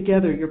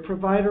together, your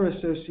provider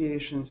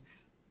associations.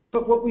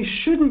 But what we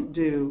shouldn't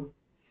do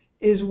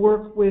is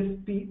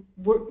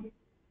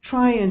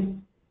try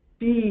and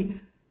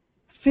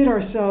fit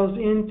ourselves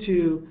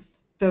into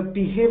the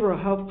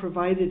behavioral health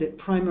provided at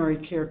primary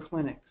care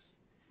clinics.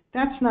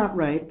 That's not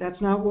right.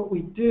 That's not what we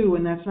do,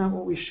 and that's not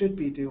what we should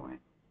be doing.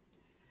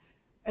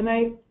 And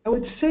I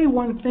would say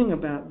one thing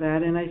about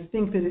that, and I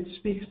think that it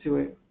speaks to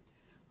it.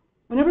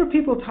 Whenever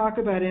people talk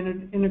about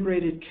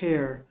integrated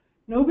care,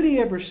 nobody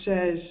ever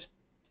says,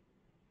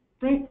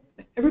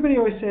 everybody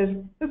always says,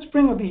 let's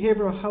bring a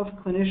behavioral health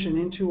clinician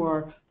into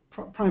our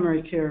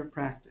primary care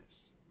practice.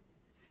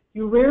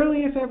 You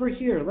rarely, if ever,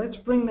 hear, let's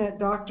bring that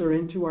doctor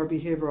into our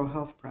behavioral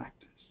health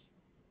practice.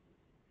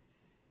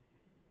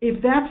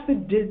 If that's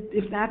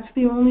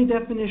the only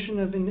definition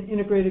of an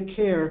integrated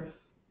care,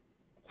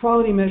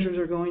 quality measures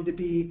are going to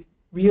be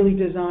really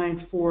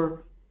designed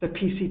for the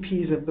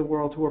PCPs of the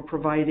world who are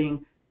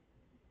providing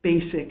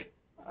basic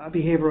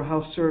behavioral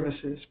health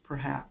services,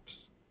 perhaps.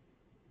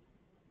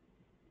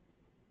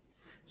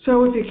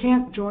 So if you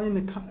can't join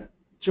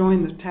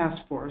the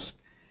task force,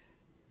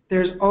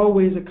 there's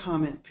always a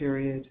comment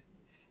period.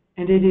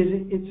 And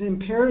it's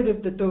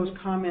imperative that those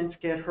comments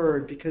get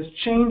heard, because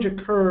change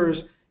occurs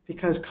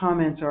because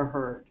comments are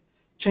heard.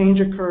 Change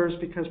occurs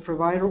because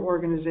provider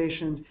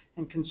organizations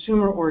and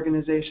consumer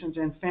organizations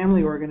and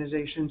family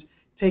organizations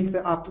take the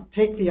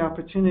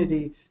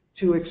opportunity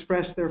to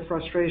express their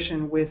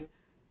frustration with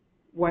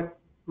what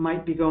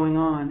might be going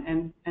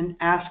on and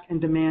ask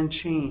and demand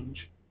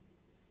change.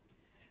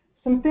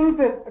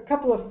 A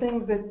couple of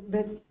things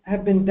that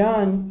have been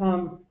done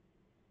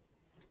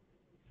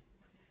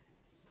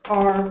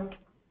are,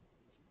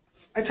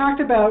 I talked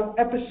about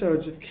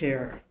episodes of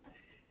care.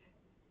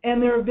 And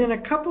there have been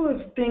a couple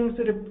of things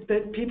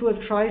that people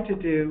have tried to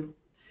do.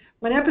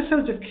 When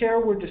episodes of care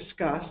were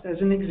discussed, as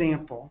an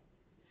example,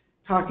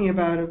 talking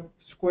about a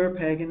square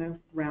peg in a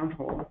round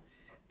hole,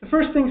 the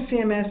first thing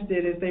CMS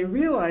did is they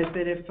realized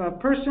that if a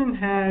person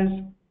has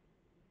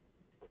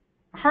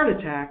a heart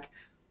attack,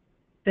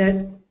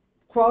 that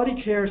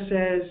quality care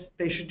says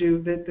they should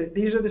do that.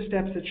 These are the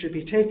steps that should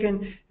be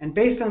taken, and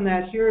based on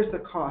that, here is the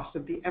cost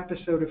of the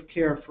episode of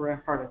care for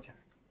a heart attack.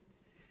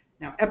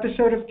 Now,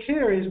 episode of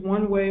care is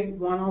one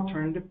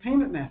alternative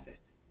payment method.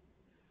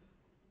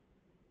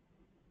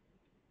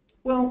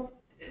 Well,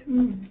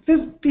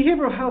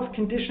 behavioral health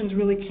conditions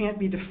really can't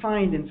be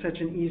defined in such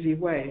an easy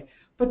way,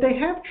 but they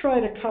have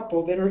tried a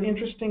couple that are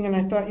interesting and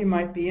I thought you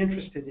might be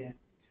interested in.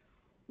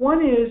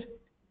 One is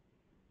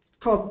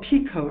called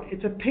PCOT.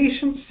 It's a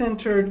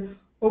patient-centered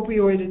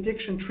opioid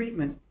addiction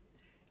treatment.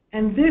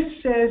 And this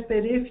says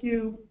that if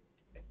you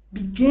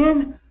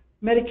begin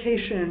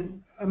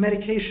a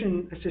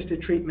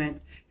medication-assisted treatment,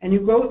 and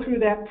you go through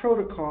that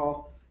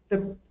protocol,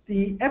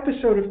 the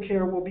episode of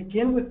care will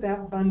begin with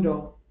that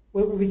bundle,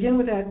 will begin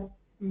with that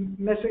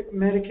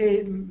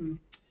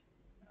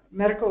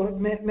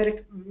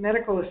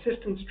medical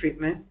assistance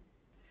treatment,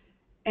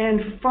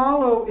 and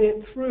follow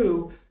it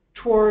through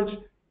towards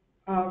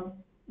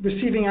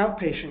receiving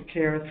outpatient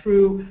care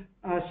through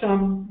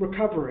some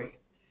recovery.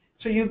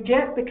 So you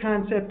get the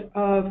concept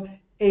of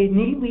a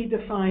neatly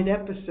defined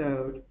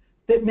episode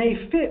that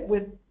may fit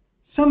with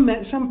some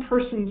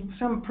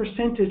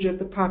percentage of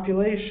the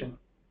population.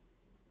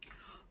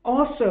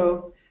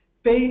 Also,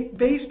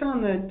 based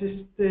on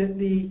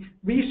the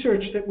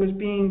research that was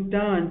being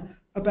done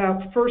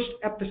about first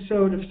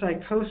episode of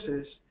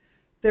psychosis,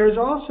 there's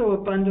also a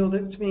bundle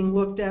that's being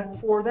looked at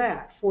for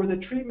the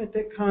treatment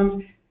that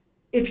comes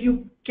if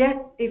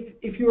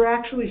you're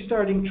actually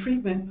starting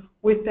treatment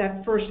with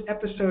that first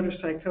episode of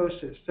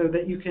psychosis, so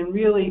that you can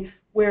really,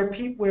 where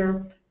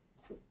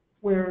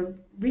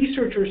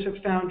researchers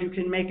have found you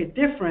can make a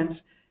difference,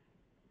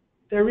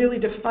 they're really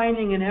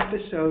defining an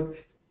episode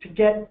to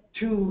get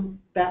to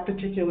that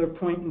particular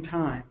point in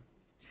time.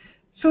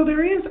 So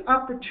there is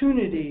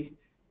opportunity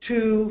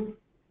to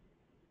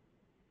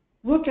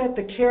look at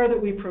the care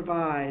that we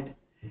provide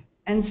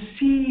and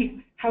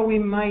see how we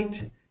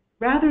might,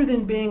 rather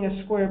than being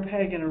a square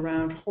peg in a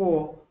round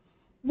hole,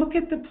 look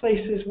at the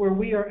places where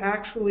we are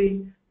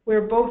actually,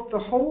 where both the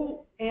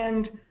hole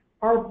and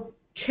our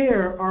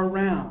care are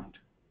round.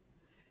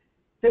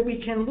 That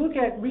we can look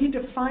at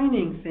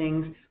redefining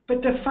things,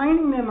 but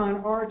defining them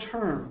on our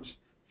terms.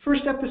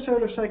 First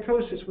episode of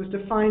psychosis was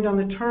defined on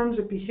the terms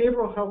of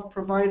behavioral health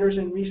providers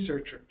and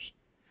researchers.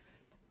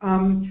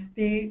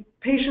 The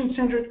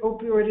patient-centered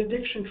opioid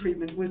addiction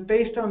treatment was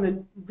based on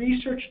the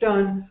research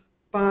done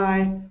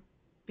by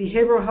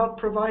behavioral health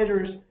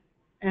providers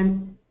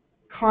and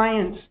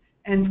clients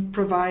and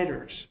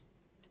providers.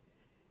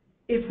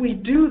 If we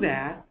do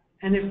that,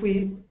 and if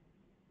we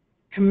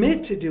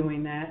commit to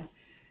doing that,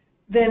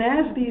 then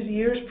as these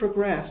years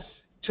progress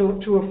to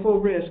a full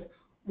risk,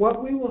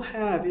 what we will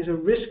have is a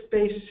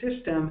risk-based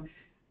system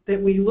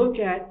that we look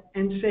at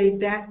and say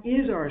that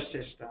is our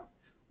system.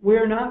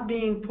 We're not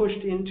being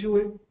pushed into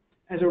it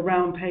as a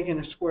round peg in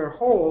a square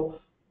hole.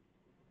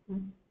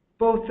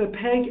 Both the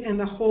peg and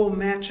the hole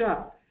match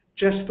up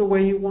just the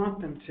way you want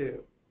them to.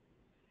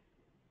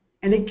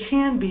 And it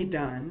can be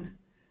done.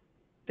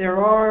 There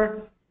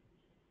are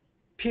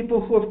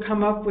people who have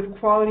come up with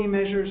quality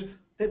measures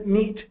that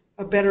meet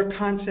a better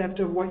concept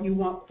of what you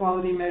want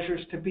quality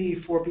measures to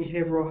be for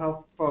behavioral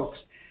health folks.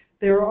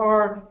 There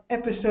are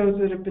episodes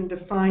that have been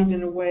defined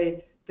in a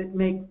way that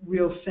make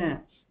real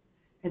sense.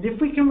 And if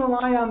we can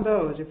rely on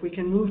those, if we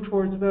can move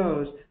towards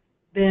those,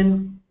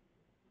 then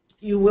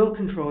you will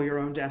control your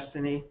own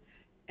destiny.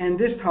 And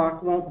this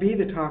talk won't be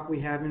the talk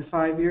we have in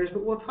 5 years,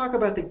 but we'll talk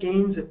about the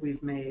gains that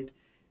we've made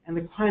and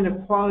the kind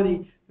of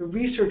quality, the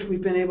research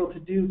we've been able to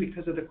do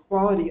because of the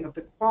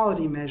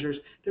quality measures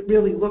that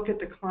really look at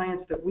the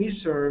clients that we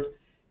serve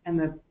and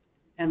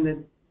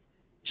the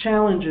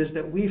challenges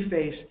that we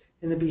face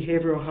in the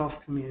behavioral health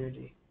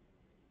community.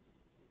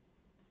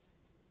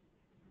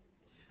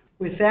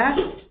 With that,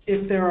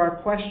 if there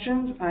are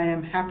questions, I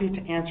am happy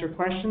to answer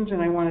questions,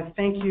 and I want to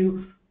thank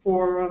you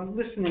for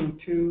listening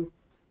to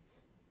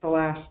the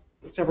last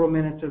several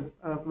minutes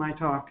of my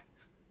talk.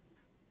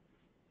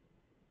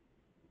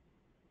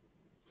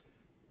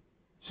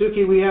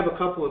 Suki, we have a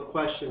couple of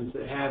questions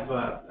that have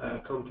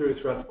come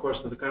throughout the course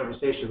of the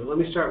conversation, but let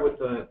me start with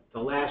the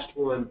last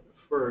one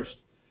first.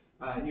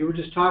 You were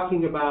just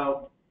talking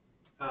about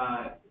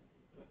a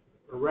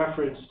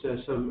reference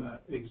to some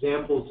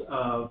examples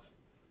of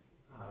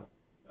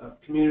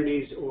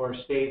communities or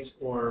states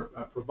or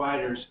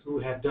providers who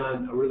have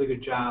done a really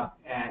good job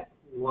at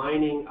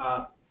lining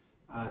up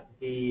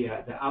the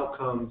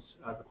outcomes,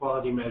 the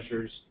quality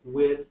measures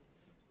with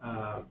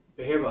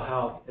behavioral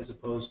health as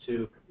opposed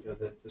to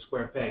the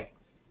square peg.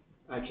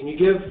 Can you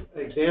give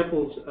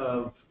examples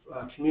of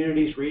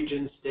communities,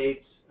 regions,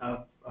 states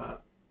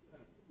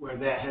where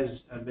that has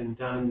been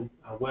done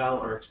well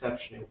or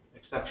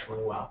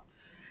exceptionally well?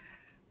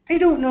 I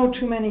don't know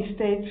too many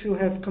states who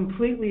have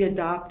completely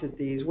adopted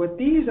these. What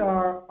these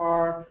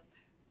are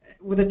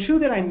well, the two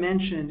that I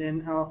mentioned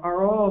and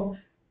are all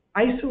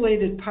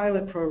isolated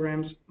pilot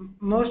programs,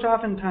 most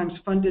oftentimes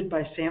funded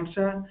by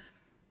SAMHSA,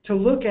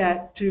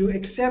 to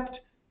accept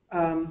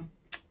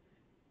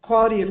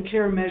quality of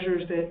care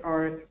measures that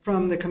are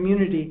from the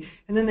community,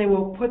 and then they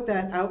will put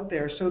that out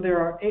there. So there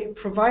are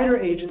provider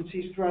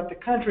agencies throughout the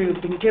country who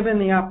have been given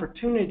the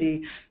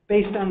opportunity,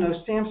 based on those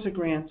SAMHSA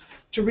grants,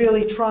 to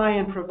really try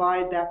and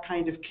provide that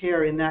kind of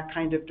care in that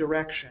kind of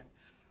direction.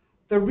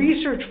 The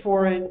research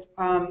for it,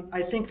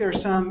 I think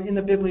there's some in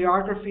the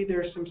bibliography,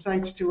 there's some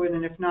sites to it,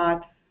 and if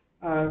not,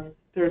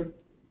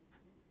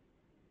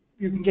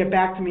 you can get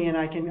back to me, and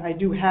I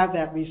do have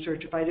that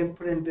research if I didn't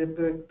put it in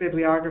the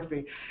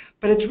bibliography.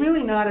 But it's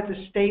really not at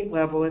the state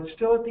level. It's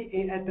still at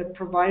the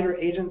provider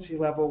agency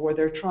level, where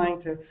they're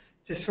trying to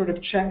sort of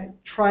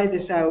try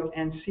this out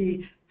and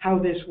see how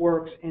this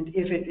works, and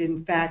if it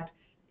in fact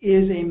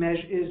is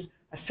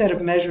a set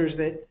of measures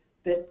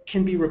that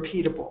can be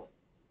repeatable.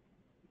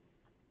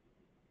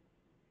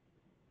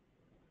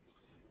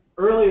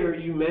 Earlier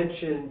you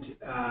mentioned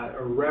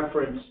or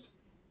referenced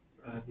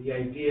the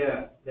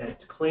idea that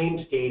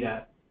claims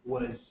data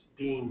was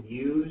being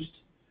used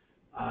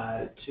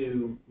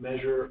to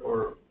measure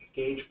or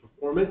gauge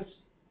performance.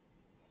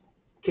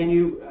 Can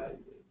you,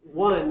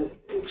 one,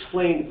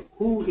 explain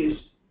who is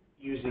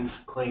using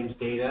claims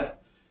data,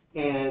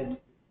 and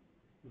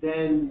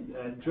then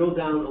drill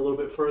down a little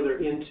bit further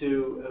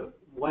into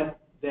what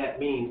that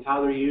means,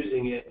 how they're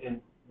using it,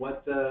 and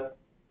what the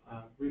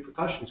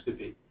repercussions could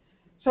be?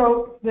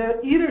 So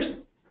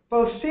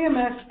both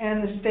CMS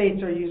and the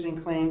states are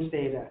using claims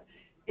data.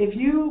 If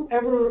you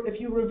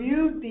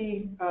reviewed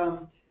the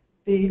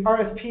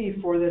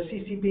RFP for the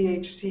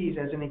CCBHCs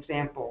as an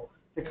example,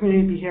 the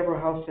Community Behavioral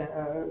Health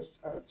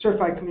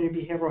Certified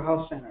Community Behavioral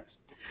Health Centers,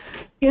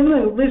 in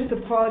the list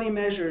of quality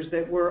measures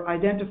that were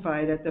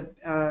identified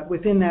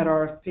within that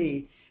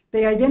RFP,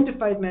 they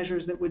identified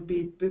measures that would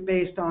be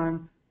based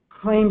on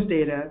claims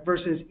data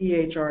versus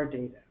EHR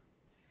data.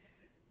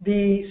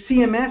 The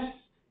CMS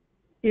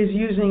is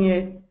using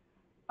it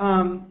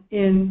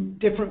in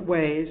different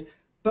ways,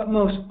 but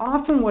most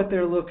often what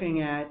they're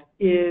looking at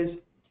is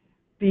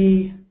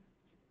the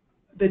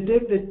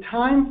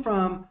time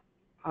from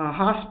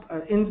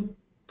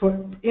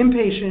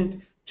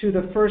inpatient to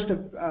the first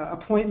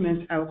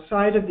appointment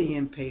outside of the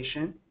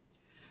inpatient,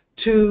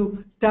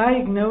 to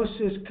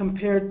diagnosis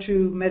compared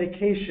to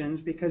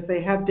medications, because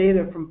they have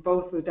data from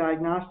both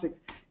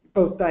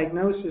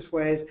diagnosis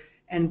ways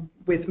and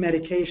with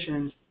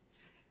medications,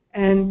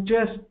 and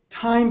just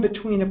time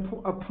between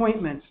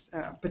appointments,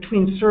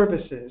 between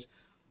services,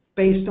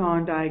 based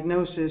on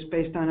diagnosis,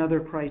 based on other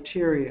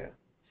criteria.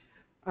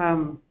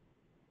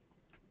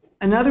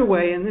 Another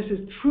way, and this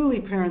is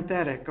truly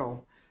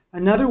parenthetical,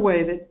 another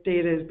way that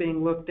data is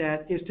being looked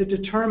at is to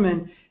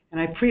determine, and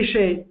I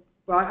appreciate,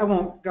 well, I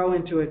won't go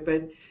into it,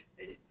 but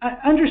I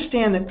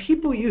understand that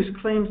people use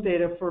claims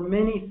data for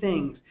many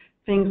things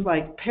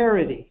like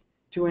parity,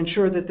 to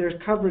ensure that there's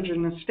coverage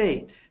in the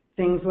state,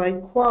 things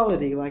like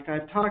quality, like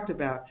I've talked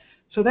about.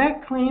 So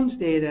that claims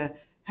data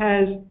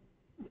has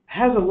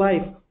a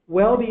life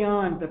well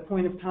beyond the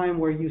point of time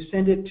where you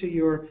send it to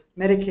your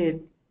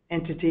Medicaid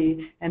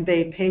entity and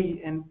they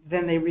pay, and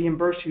then they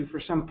reimburse you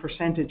for some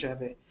percentage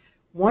of it.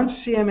 Once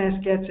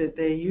CMS gets it,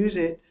 they use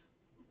it,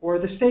 or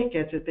the state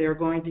gets it, they are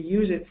going to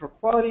use it for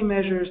quality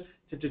measures,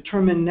 to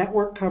determine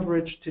network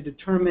coverage, to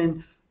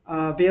determine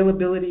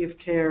availability of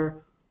care,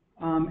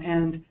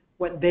 and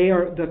what they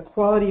are, the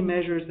quality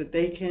measures that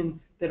they can,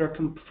 that are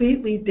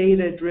completely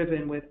data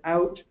driven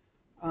without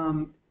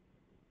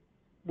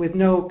with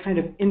no kind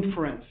of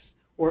inference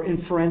or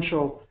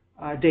inferential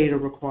data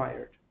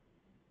required.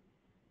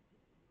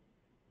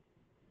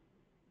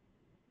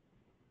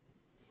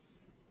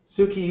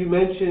 Suki, you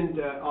mentioned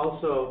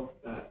also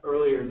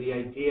earlier the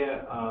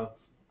idea of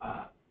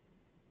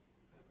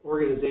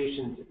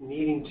organizations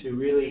needing to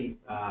really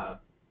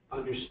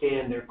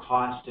understand their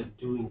cost of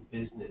doing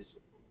business.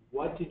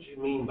 What did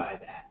you mean by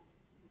that?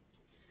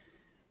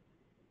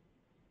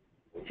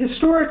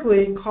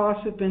 Historically,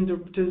 costs have been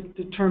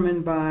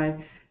determined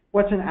by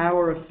what's an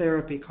hour of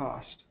therapy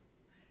cost.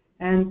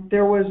 And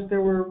there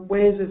were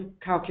ways of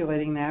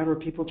calculating that, or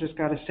people just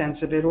got a sense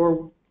of it,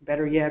 or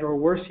better yet, or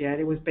worse yet,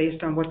 it was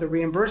based on what the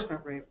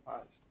reimbursement rate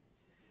was.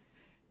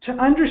 To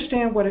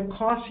understand what it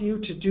costs you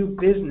to do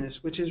business,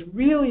 which is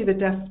really the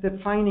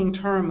defining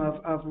term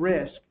of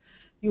risk,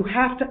 you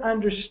have to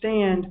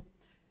understand.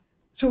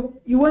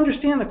 So you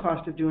understand the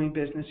cost of doing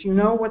business. You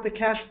know what the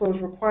cash flow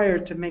is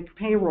required to make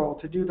payroll,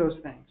 to do those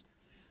things.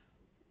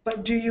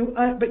 But you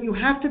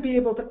have to be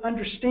able to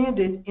understand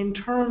it in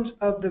terms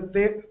of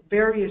the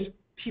various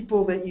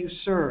people that you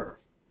serve.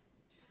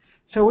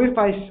 So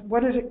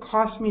what does it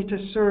cost me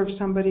to serve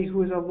somebody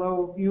who is a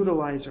low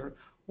utilizer?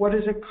 What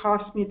does it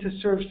cost me to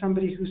serve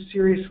somebody who's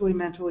seriously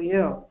mentally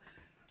ill?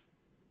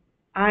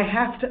 I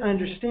have to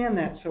understand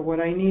that. So what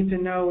I need to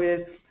know is,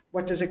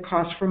 what does it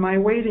cost for my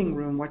waiting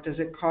room? What does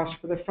it cost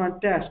for the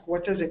front desk?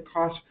 What does it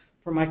cost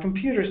for my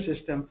computer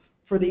system?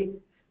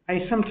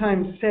 I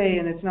sometimes say,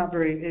 and it's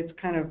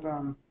kind of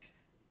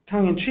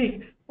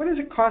tongue-in-cheek, what does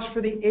it cost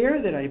for the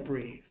air that I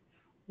breathe?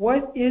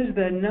 What is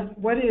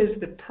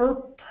the per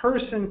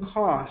person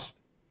cost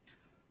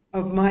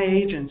of my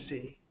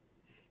agency?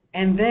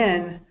 And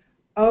then,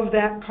 of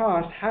that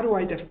cost, how do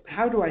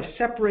I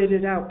separate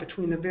it out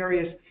between the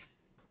various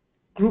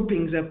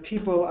groupings of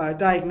people,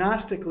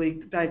 diagnostic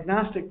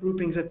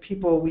groupings of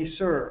people we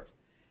serve?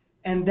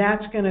 And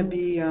that's going to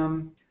be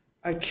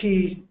a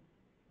key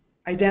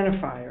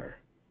identifier.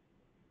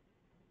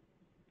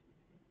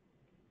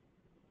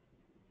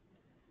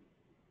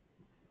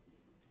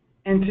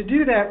 And to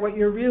do that, what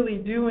you're really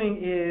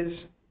doing is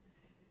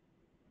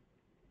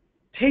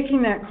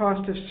taking that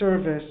cost of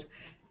service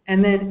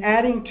and then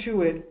adding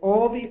to it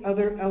all the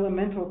other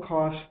elemental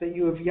costs that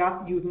you've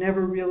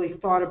never really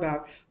thought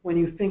about when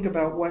you think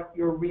about what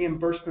your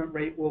reimbursement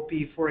rate will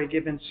be for a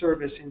given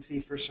service in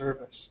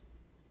fee-for-service.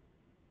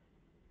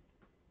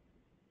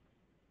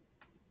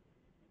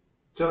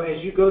 So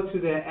as you go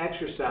through that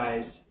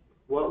exercise,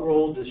 what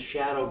role does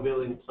shadow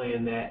billing play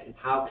in that, and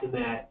how can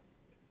that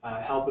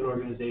help an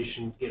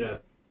organization get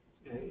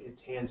its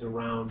hands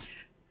around?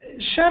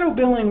 Shadow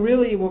billing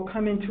really will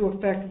come into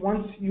effect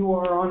once you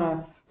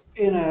are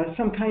in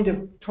some kind of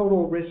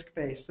total risk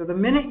base. So the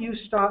minute you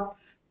stop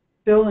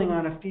billing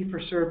on a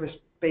fee-for-service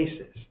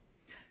basis,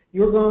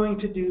 you're going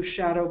to do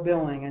shadow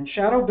billing. And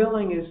shadow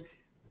billing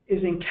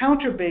is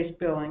encounter-based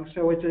billing,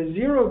 so it's a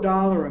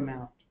 $0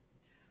 amount.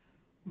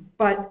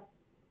 But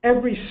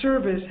every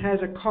service has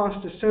a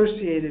cost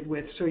associated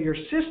with, so your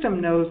system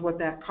knows what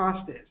that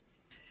cost is.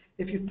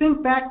 If you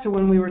think back to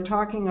when we were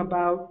talking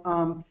about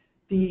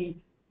the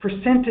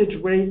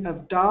percentage rate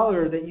of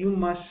dollar that you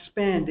must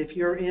spend if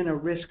you're in a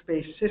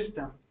risk-based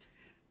system,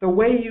 the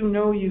way you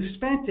know you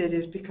spent it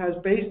is because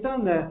based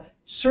on the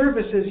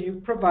services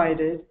you've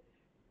provided,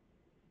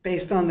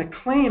 based on the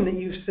claim that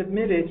you've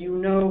submitted, you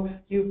know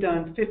you've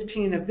done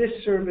 15 of this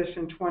service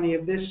and 20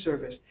 of this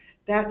service.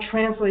 That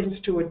translates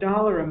to a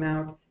dollar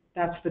amount.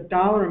 That's the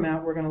dollar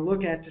amount we're going to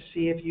look at to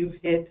see if you've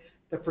hit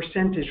the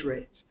percentage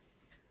rates.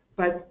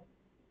 But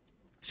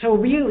so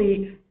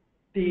really,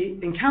 the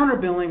encounter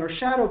billing or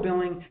shadow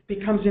billing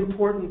becomes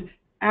important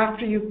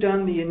after you've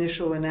done the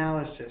initial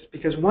analysis,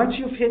 because once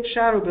you've hit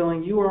shadow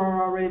billing, you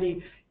are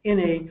already in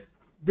a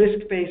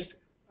risk-based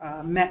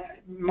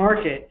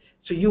market,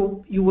 so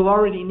you will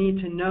already need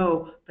to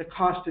know the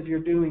cost of your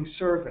doing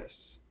service.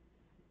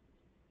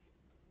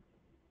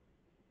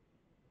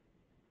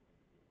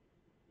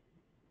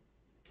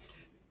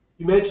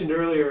 You mentioned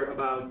earlier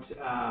about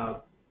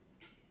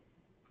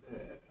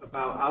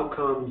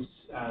outcomes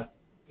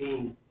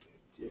being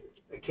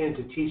akin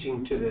to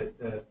teaching to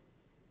the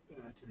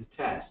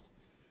test.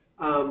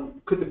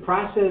 Could the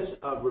process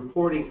of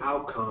reporting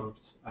outcomes,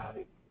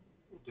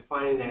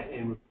 defining that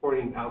and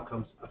reporting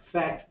outcomes,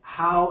 affect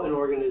how an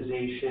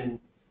organization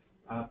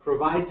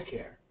provides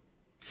care?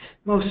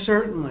 Most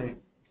certainly,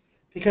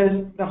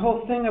 because the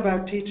whole thing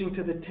about teaching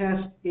to the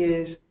test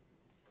is,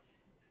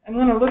 I'm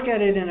going to look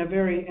at it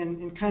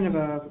in kind of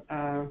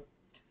a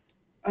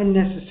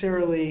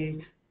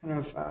unnecessarily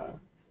kind of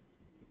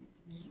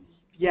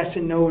yes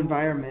and no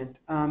environment.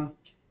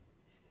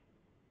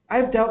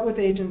 I've dealt with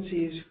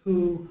agencies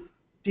who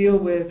deal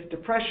with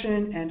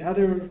depression and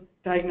other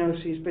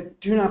diagnoses, but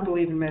do not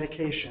believe in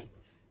medication.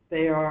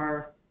 They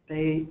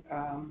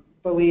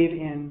believe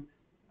in,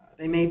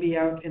 they may be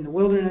out in the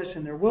wilderness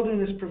and they're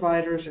wilderness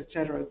providers,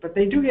 etc., but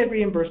they do get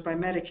reimbursed by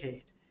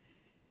Medicaid.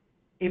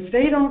 If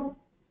they don't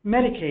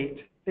medicate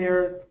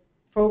their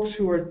folks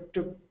who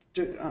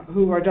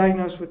are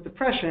diagnosed with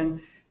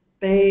depression,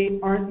 they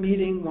aren't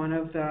meeting one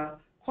of the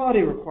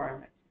quality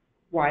requirements.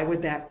 Why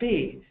would that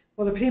be?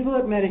 Well, the people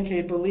at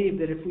Medicaid believe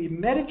that if we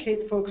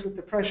medicate folks with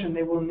depression,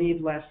 they will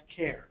need less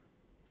care.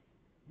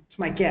 It's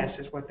my guess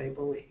is what they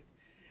believe.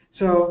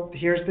 So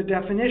here's the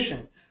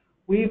definition.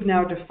 We've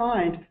now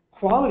defined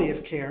quality of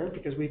care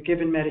because we've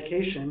given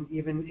medication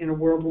even in a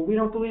world where we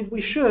don't believe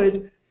we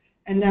should,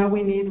 and now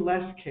we need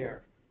less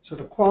care. So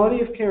the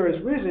quality of care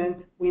has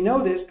risen. We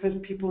know this because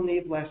people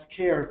need less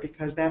care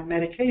because that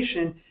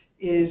medication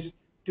is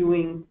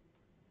doing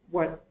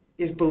what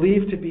is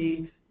believed to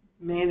be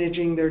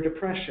managing their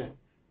depression.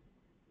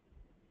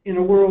 In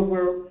a world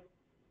where,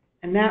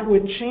 and that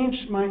would change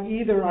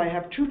either I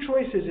have two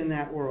choices in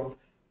that world.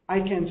 I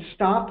can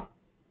stop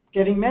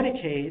getting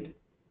Medicaid,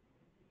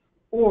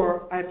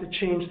 or I have to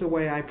change the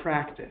way I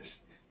practice.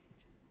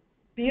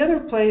 The other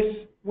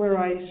place where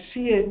I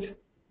see it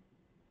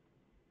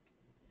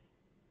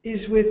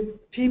is with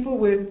people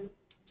with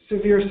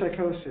severe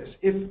psychosis.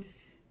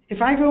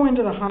 If I go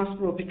into the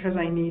hospital because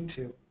I need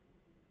to,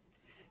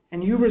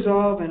 and you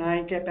resolve and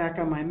I get back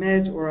on my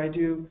meds or I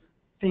do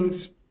things,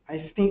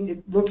 I think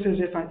it looks as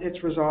if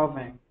it's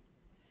resolving.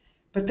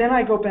 But then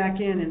I go back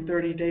in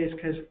 30 days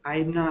because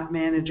I'm not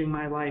managing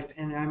my life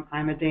and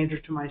I'm a danger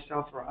to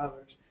myself or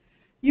others.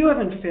 You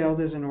haven't failed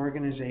as an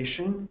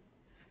organization.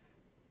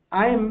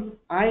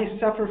 I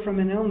suffer from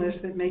an illness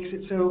that makes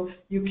it so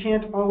you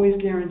can't always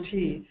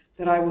guarantee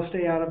that I will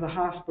stay out of the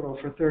hospital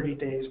for 30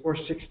 days or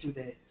 60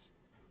 days.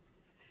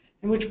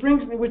 And which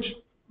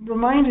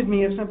reminded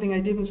me of something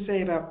I didn't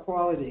say about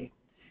quality.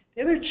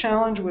 The other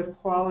challenge with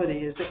quality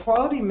is that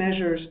quality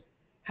measures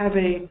have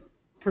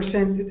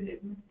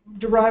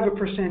derive a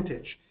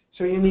percentage.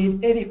 So you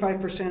need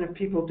 85% of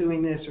people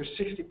doing this or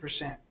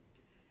 60%.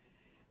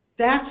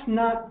 That's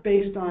not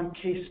based on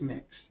case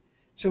mix.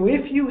 So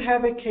if you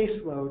have a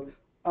caseload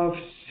of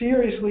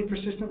seriously,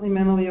 persistently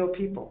mentally ill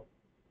people,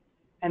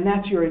 and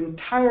that's your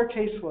entire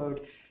caseload,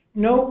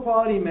 no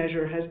quality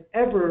measure has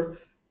ever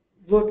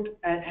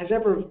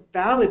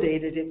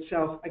validated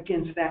itself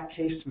against that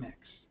case mix.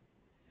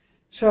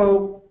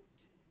 So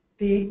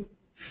the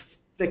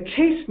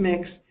case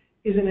mix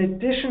is an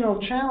additional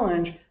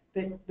challenge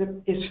that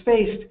is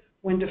faced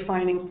when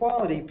defining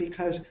quality,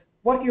 because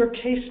what your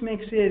case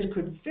mix is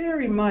could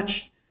very much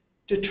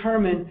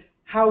determine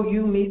how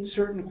you meet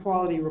certain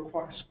quality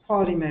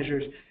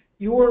measures.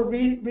 You're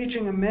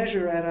reaching a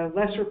measure at a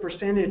lesser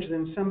percentage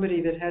than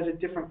somebody that has a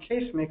different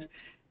case mix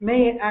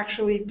may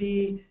actually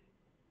be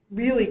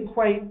really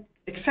quite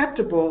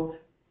acceptable,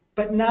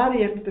 but not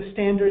if the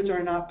standards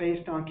are not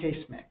based on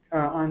case mix,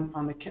 on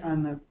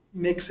the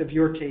mix of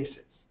your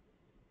cases.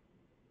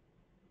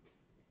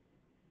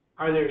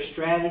 Are there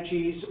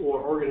strategies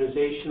or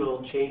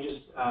organizational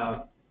changes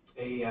a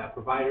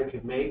provider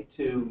could make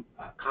to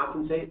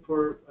compensate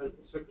for a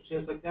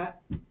circumstance like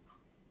that?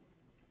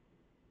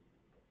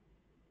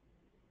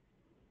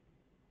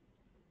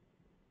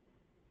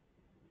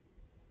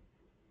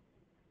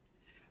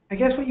 I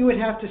guess what you would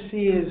have to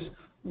see is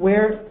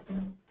where,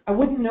 I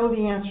wouldn't know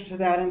the answer to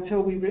that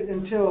until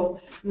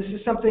this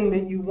is something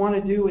that you want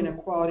to do when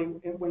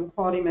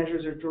quality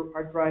measures are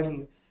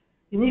driving you.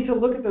 You need to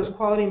look at those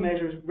quality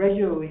measures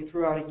regularly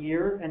throughout a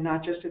year and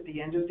not just at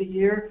the end of the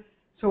year.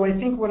 So I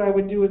think what I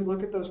would do is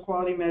look at those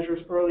quality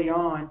measures early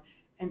on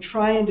and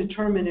try and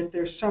determine if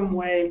there's some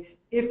way,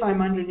 if I'm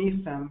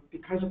underneath them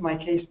because of my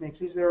case mix,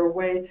 is there a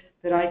way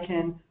that I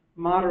can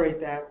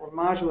moderate that or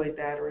modulate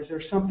that, or is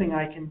there something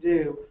I can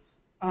do?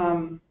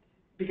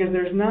 Because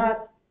there's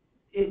not,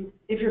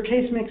 if your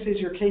case mix is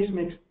your case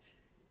mix,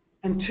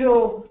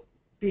 until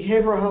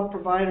behavioral health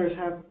providers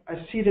have a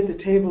seat at the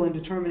table in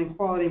determining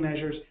quality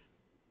measures,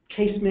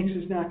 case mix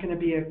is not going to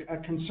be a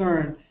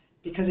concern,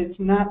 because it's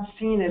not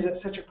seen as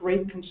such a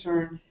great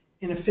concern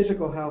in a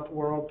physical health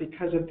world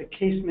because of the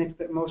case mix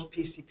that most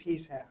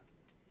PCPs have.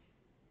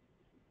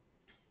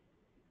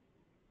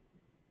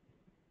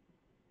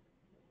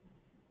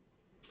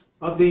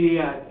 Of the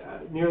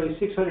nearly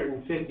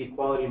 650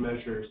 quality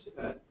measures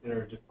that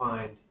are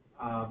defined,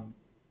 and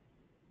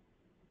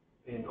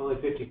only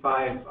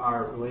 55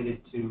 are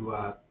related to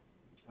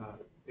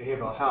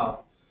behavioral health,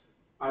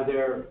 are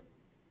there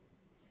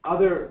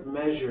other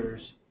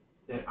measures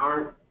that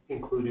aren't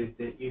included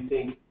that you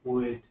think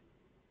would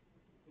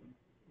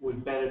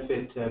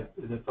benefit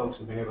the folks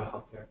in behavioral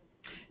health care?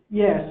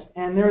 Yes,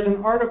 and there's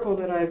an article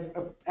that I've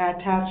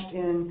attached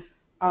in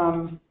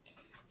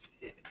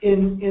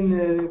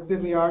the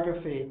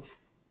bibliography,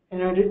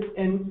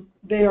 and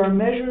they are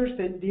measures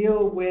that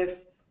deal with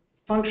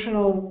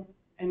functional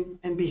and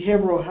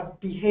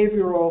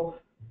behavioral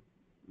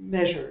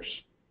measures.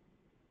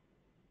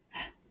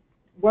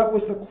 What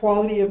was the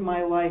quality of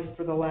my life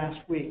for the last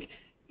week?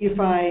 If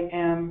I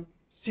am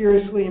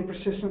seriously and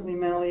persistently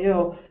mentally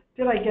ill,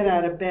 did I get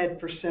out of bed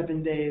for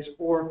 7 days?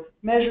 Or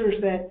measures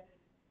that,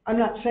 I'm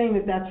not saying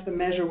that that's the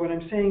measure, what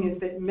I'm saying is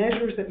that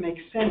measures that make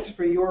sense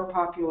for your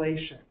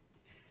population.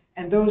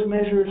 And those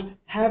measures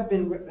have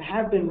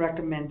been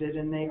recommended,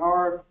 and they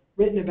are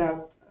written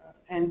about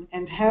and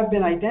have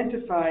been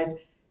identified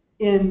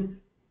in,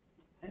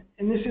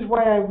 and this is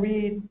why I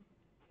read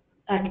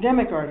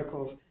academic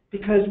articles,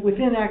 because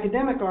within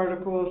academic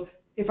articles,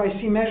 if I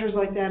see measures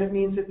like that, it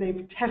means that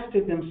they've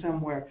tested them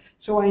somewhere.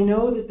 So I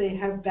know that they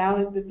have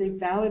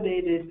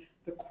validated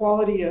the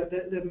quality of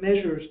the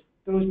measures,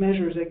 those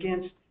measures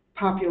against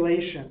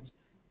populations.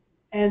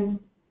 And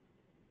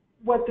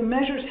what the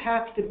measures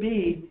have to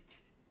be,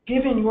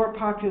 given your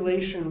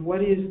population,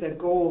 what is the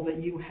goal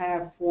that you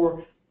have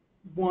for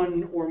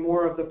one or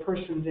more of the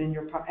persons in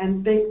your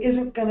and they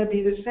isn't going to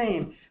be the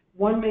same.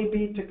 One may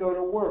be to go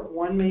to work,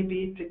 one may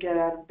be to get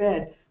out of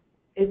bed.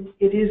 It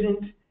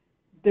isn't,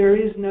 there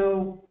is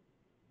no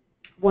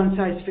one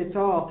size fits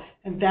all,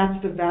 and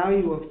that's the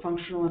value of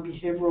functional and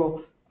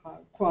behavioral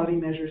quality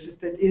measures.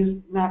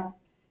 Is that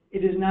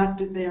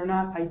they are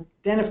not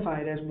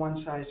identified as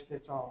one size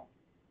fits all.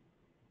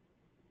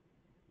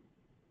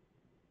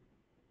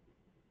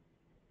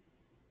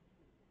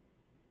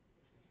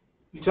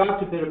 You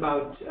talked a bit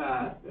about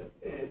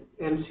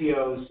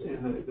MCOs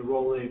and the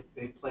role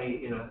they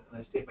play in a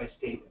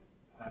state-by-state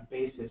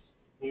basis.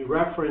 You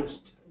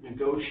referenced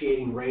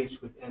negotiating rates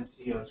with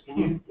MCOs. Can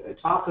you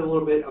talk a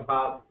little bit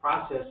about the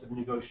process of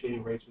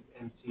negotiating rates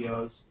with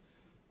MCOs?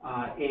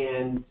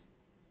 And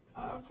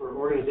for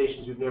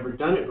organizations who've never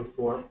done it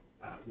before,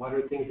 what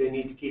are things they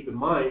need to keep in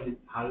mind, and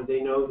how do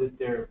they know that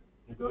they're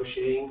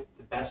negotiating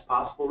the best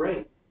possible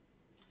rate?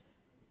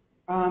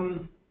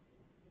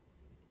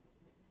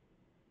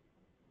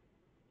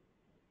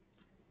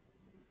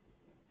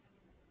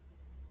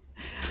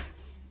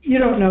 You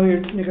don't know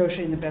you're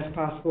negotiating the best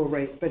possible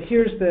rate, but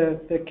here's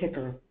the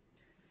kicker.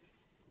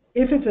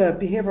 If it's a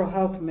behavioral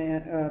health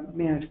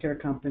managed care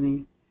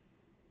company,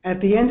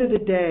 at the end of the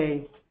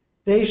day,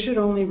 they should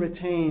only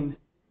retain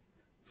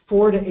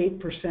 4 to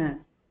 8%,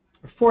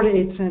 or 4 to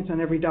 8 cents on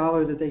every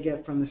dollar that they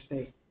get from the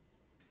state.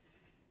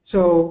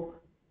 So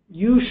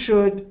you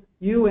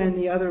and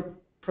the other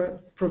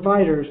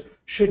providers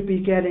should be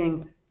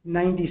getting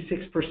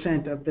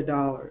 96% of the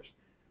dollars,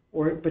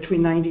 or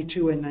between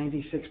 92 and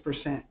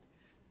 96%.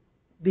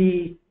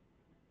 The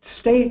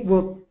state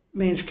will the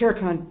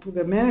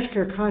managed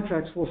care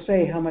contracts will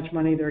say how much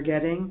money they're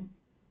getting.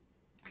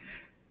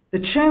 The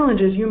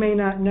challenge is you may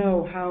not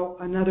know how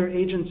another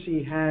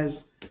agency has,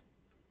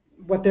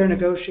 what their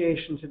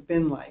negotiations have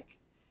been like.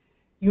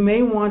 You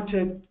may want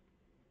to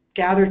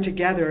gather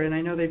together, and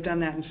I know they've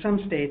done that in some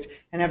states,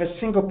 and have a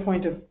single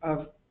point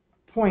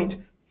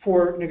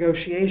for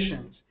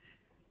negotiations.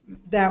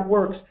 That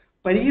works.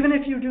 But even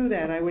if you do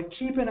that, I would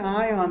keep an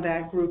eye on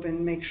that group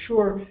and make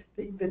sure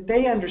that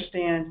they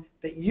understand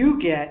that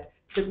you get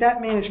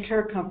that managed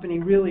care company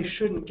really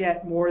shouldn't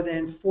get more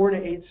than 4 to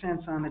 8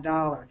 cents on the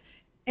dollar.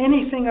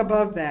 Anything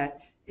above that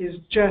is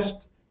just,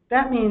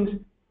 that means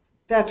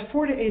that's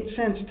 4 to 8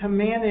 cents to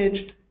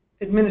manage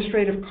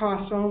administrative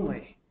costs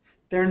only.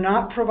 They're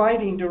not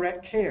providing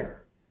direct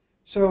care.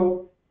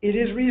 So it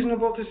is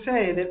reasonable to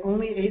say that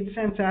only 8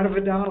 cents out of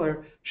a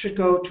dollar should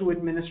go to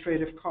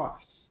administrative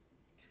costs.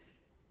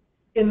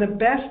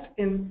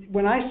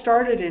 When I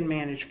started in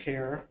managed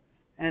care,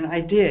 and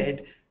I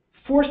did,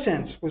 4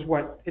 cents was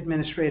what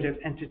administrative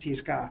entities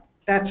got.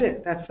 That's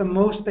it. That's the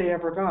most they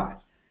ever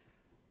got.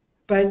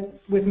 But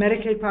with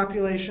Medicaid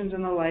populations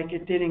and the like,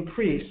 it did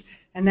increase,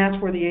 and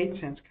that's where the 8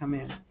 cents come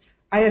in.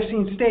 I have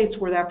seen states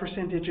where that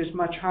percentage is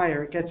much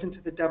higher. It gets into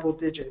the double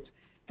digits.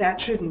 That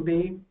shouldn't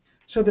be.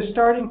 So the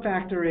starting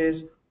factor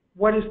is,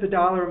 what is the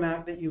dollar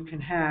amount that you can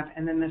have?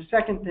 And then the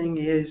second thing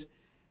is,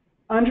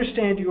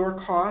 understand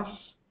your costs,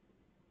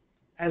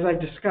 as I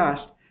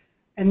discussed,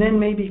 and then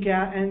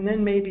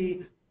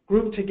maybe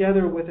group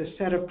together with a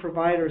set of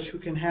providers who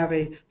can have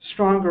a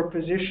stronger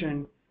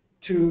position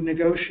to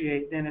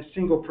negotiate than a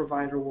single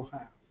provider will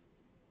have.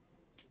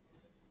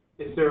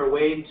 Is there a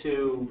way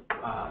to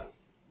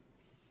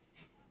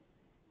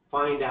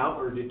find out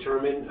or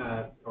determine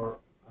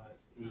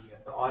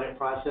the audit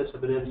process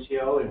of an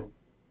MCO and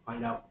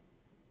find out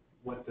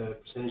what the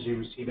percentage they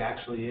receive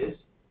actually is?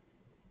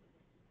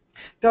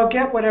 They'll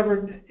get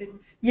whatever.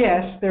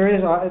 Yes, there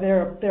is.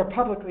 They're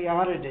publicly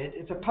audited.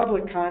 It's a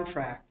public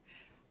contract.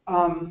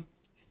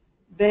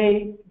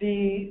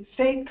 The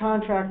state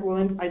contract will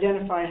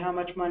identify how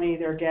much money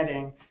they're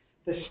getting.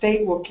 The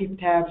state will keep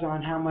tabs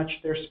on how much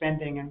they're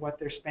spending and what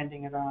they're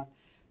spending it on.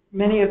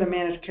 Many of the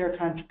managed care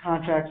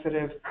contracts that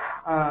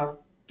have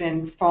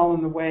been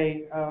fallen the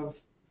way of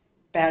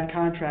bad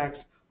contracts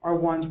are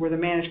ones where the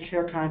managed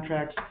care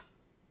contracts,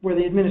 where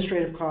the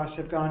administrative costs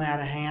have gotten out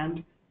of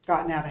hand,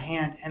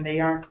 and they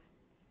aren't.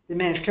 The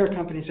managed care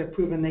companies have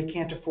proven they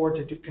can't afford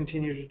to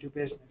continue to do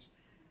business.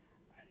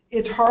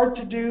 It's hard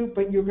to do,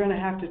 but you're going to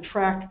have to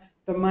track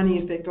the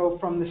monies that go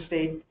from the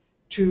state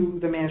to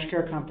the managed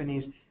care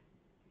companies.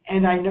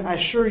 And I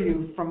assure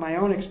you, from my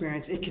own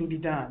experience, it can be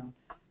done.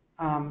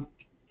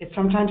 It's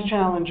sometimes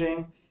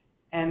challenging,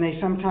 and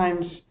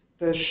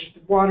the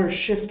waters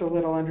shift a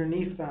little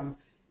underneath them,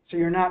 so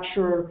you're not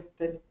sure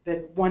that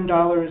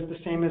 $1 is the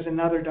same as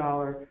another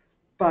dollar,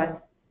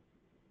 but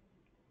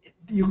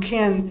you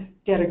can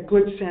get a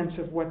good sense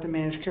of what the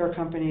managed care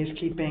company is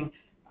keeping,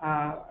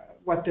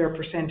 what their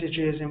percentage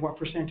is, and what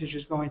percentage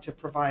is going to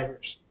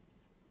providers.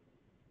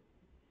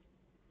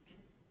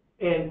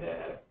 And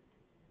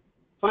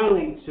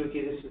Finally,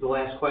 Suki, this is the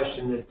last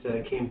question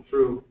that came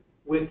through.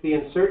 With the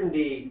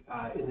uncertainty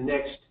in the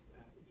next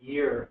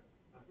year,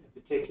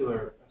 in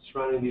particular,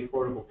 surrounding the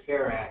Affordable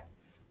Care Act,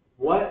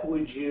 what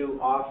would you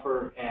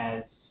offer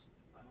as,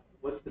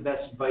 what's the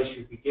best advice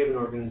you could give an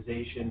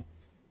organization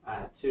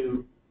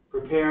to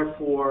prepare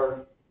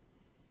for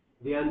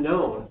the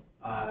unknown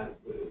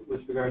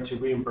with regard to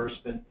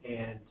reimbursement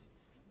and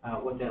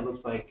what that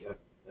looks like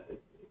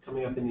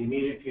coming up in the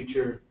immediate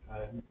future,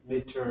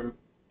 midterm,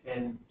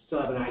 and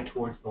still have an eye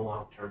towards the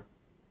long term?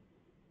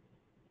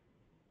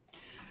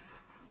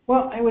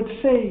 Well, I would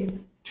say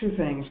two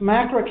things.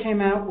 MACRA came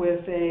out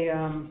with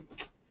their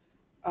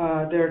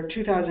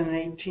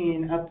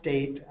 2018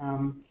 update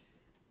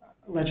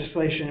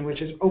legislation,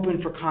 which is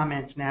open for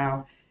comments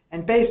now.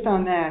 And based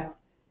on that,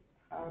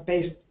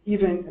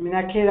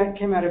 that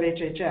came out of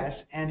HHS,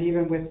 and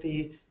even with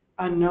the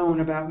unknown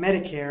about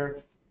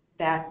Medicare,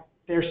 that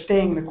they're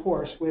staying the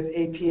course with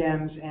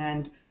APMs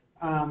and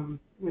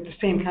with the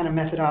same kind of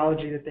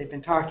methodology that they've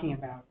been talking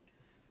about.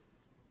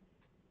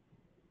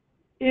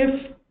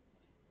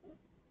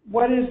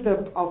 What is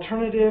the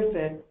alternative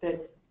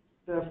that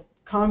the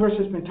Congress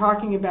has been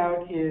talking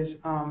about is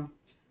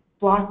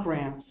block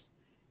grants.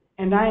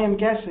 And I am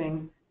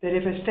guessing that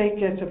if a state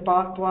gets a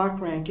block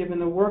grant, given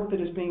the work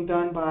that is being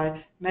done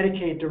by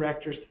Medicaid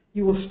directors,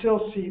 you will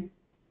still see,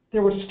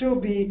 there will still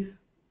be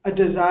a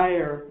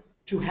desire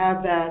to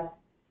have that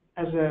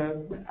as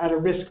a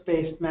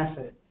risk-based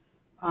method.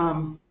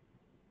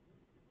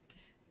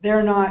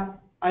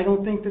 I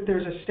don't think that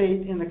there's a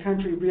state in the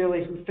country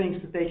really who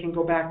thinks that they can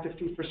go back to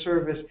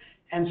fee-for-service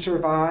and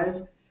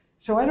survive.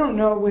 So I don't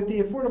know with the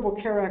Affordable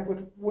Care Act, with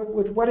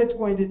what it's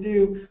going to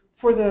do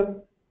for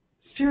the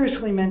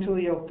seriously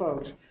mentally ill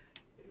folks.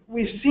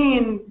 We've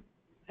seen,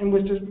 and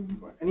with just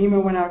an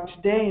email went out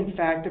today, in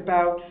fact,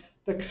 about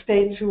the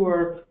states who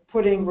are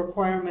putting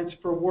requirements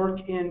for work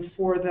in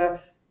for the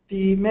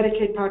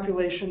Medicaid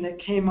population that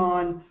came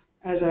on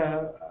as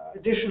a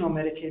additional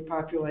Medicaid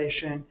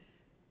population.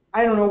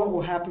 I don't know what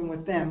will happen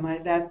with them.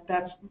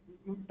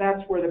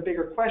 That's where the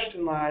bigger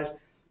question lies.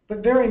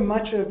 But very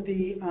much of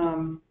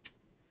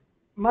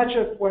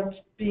what's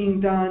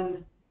being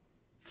done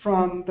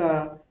from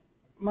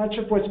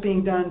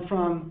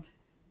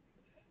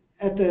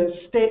at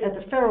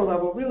the federal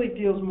level really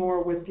deals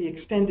more with the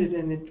extended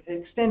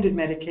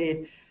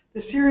Medicaid.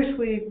 The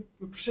seriously,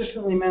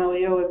 persistently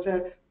mentally ill,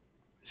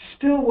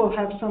 still will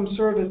have some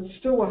service,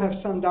 still will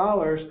have some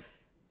dollars,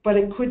 but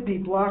it could be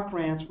block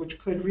grants, which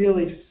could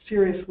really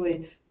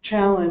seriously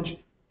challenge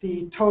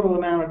the total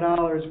amount of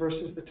dollars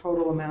versus the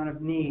total amount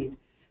of need.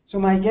 So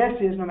my guess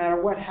is no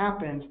matter what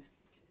happens,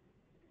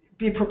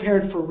 be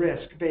prepared for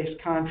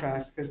risk-based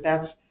contracts, because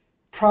that's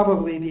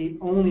probably the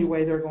only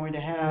way they're going to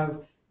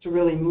have to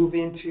really move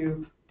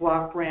into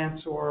block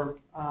grants or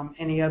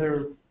any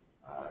other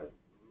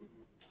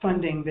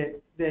funding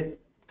that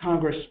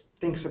Congress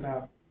thinks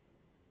about.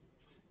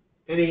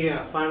 Any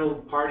final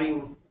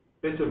parting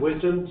bits of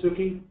wisdom,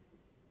 Suki?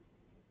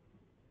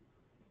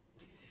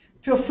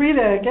 Feel free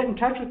to get in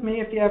touch with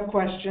me if you have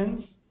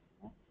questions.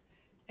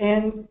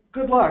 And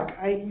good luck.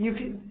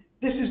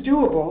 This is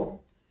doable,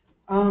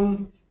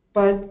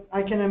 but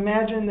I can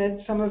imagine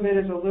that some of it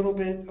is a little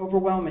bit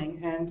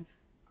overwhelming. And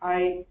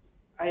I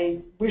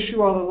wish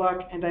you all the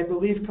luck, and I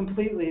believe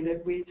completely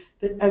that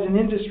as an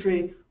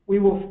industry, we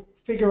will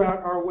figure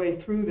out our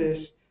way through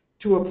this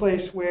to a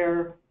place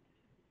where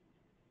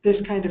this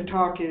kind of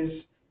talk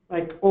is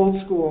like old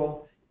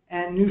school,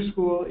 and new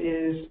school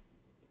is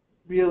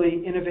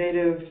really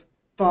innovative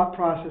thought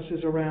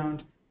processes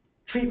around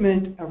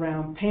treatment,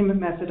 around payment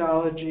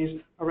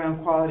methodologies,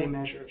 around quality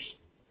measures.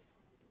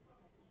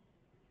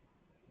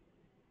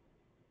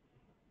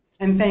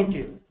 And thank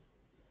you.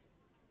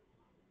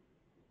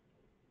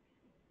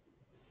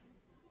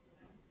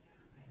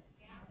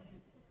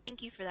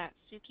 Thank you for that,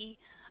 Suki.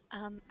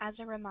 As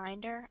a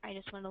reminder, I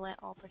just want to let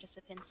all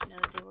participants know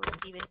that they will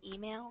receive an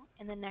email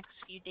in the next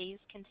few days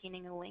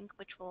containing a link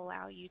which will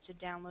allow you to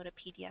download a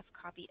PDF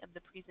copy of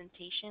the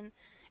presentation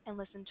and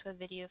listen to a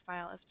video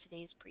file of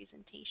today's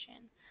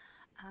presentation.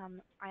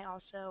 I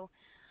also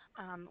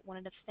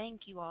wanted to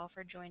thank you all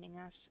for joining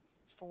us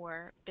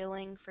for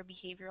Billing for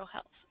Behavioral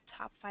Health,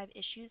 Top 5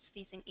 Issues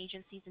Facing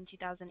Agencies in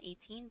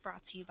 2018,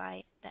 brought to you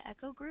by the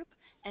ECHO Group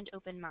and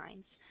Open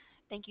Minds.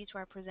 Thank you to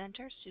our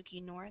presenter,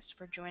 Suki Norris,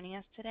 for joining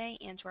us today,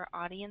 and to our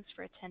audience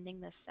for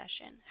attending this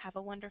session. Have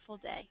a wonderful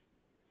day.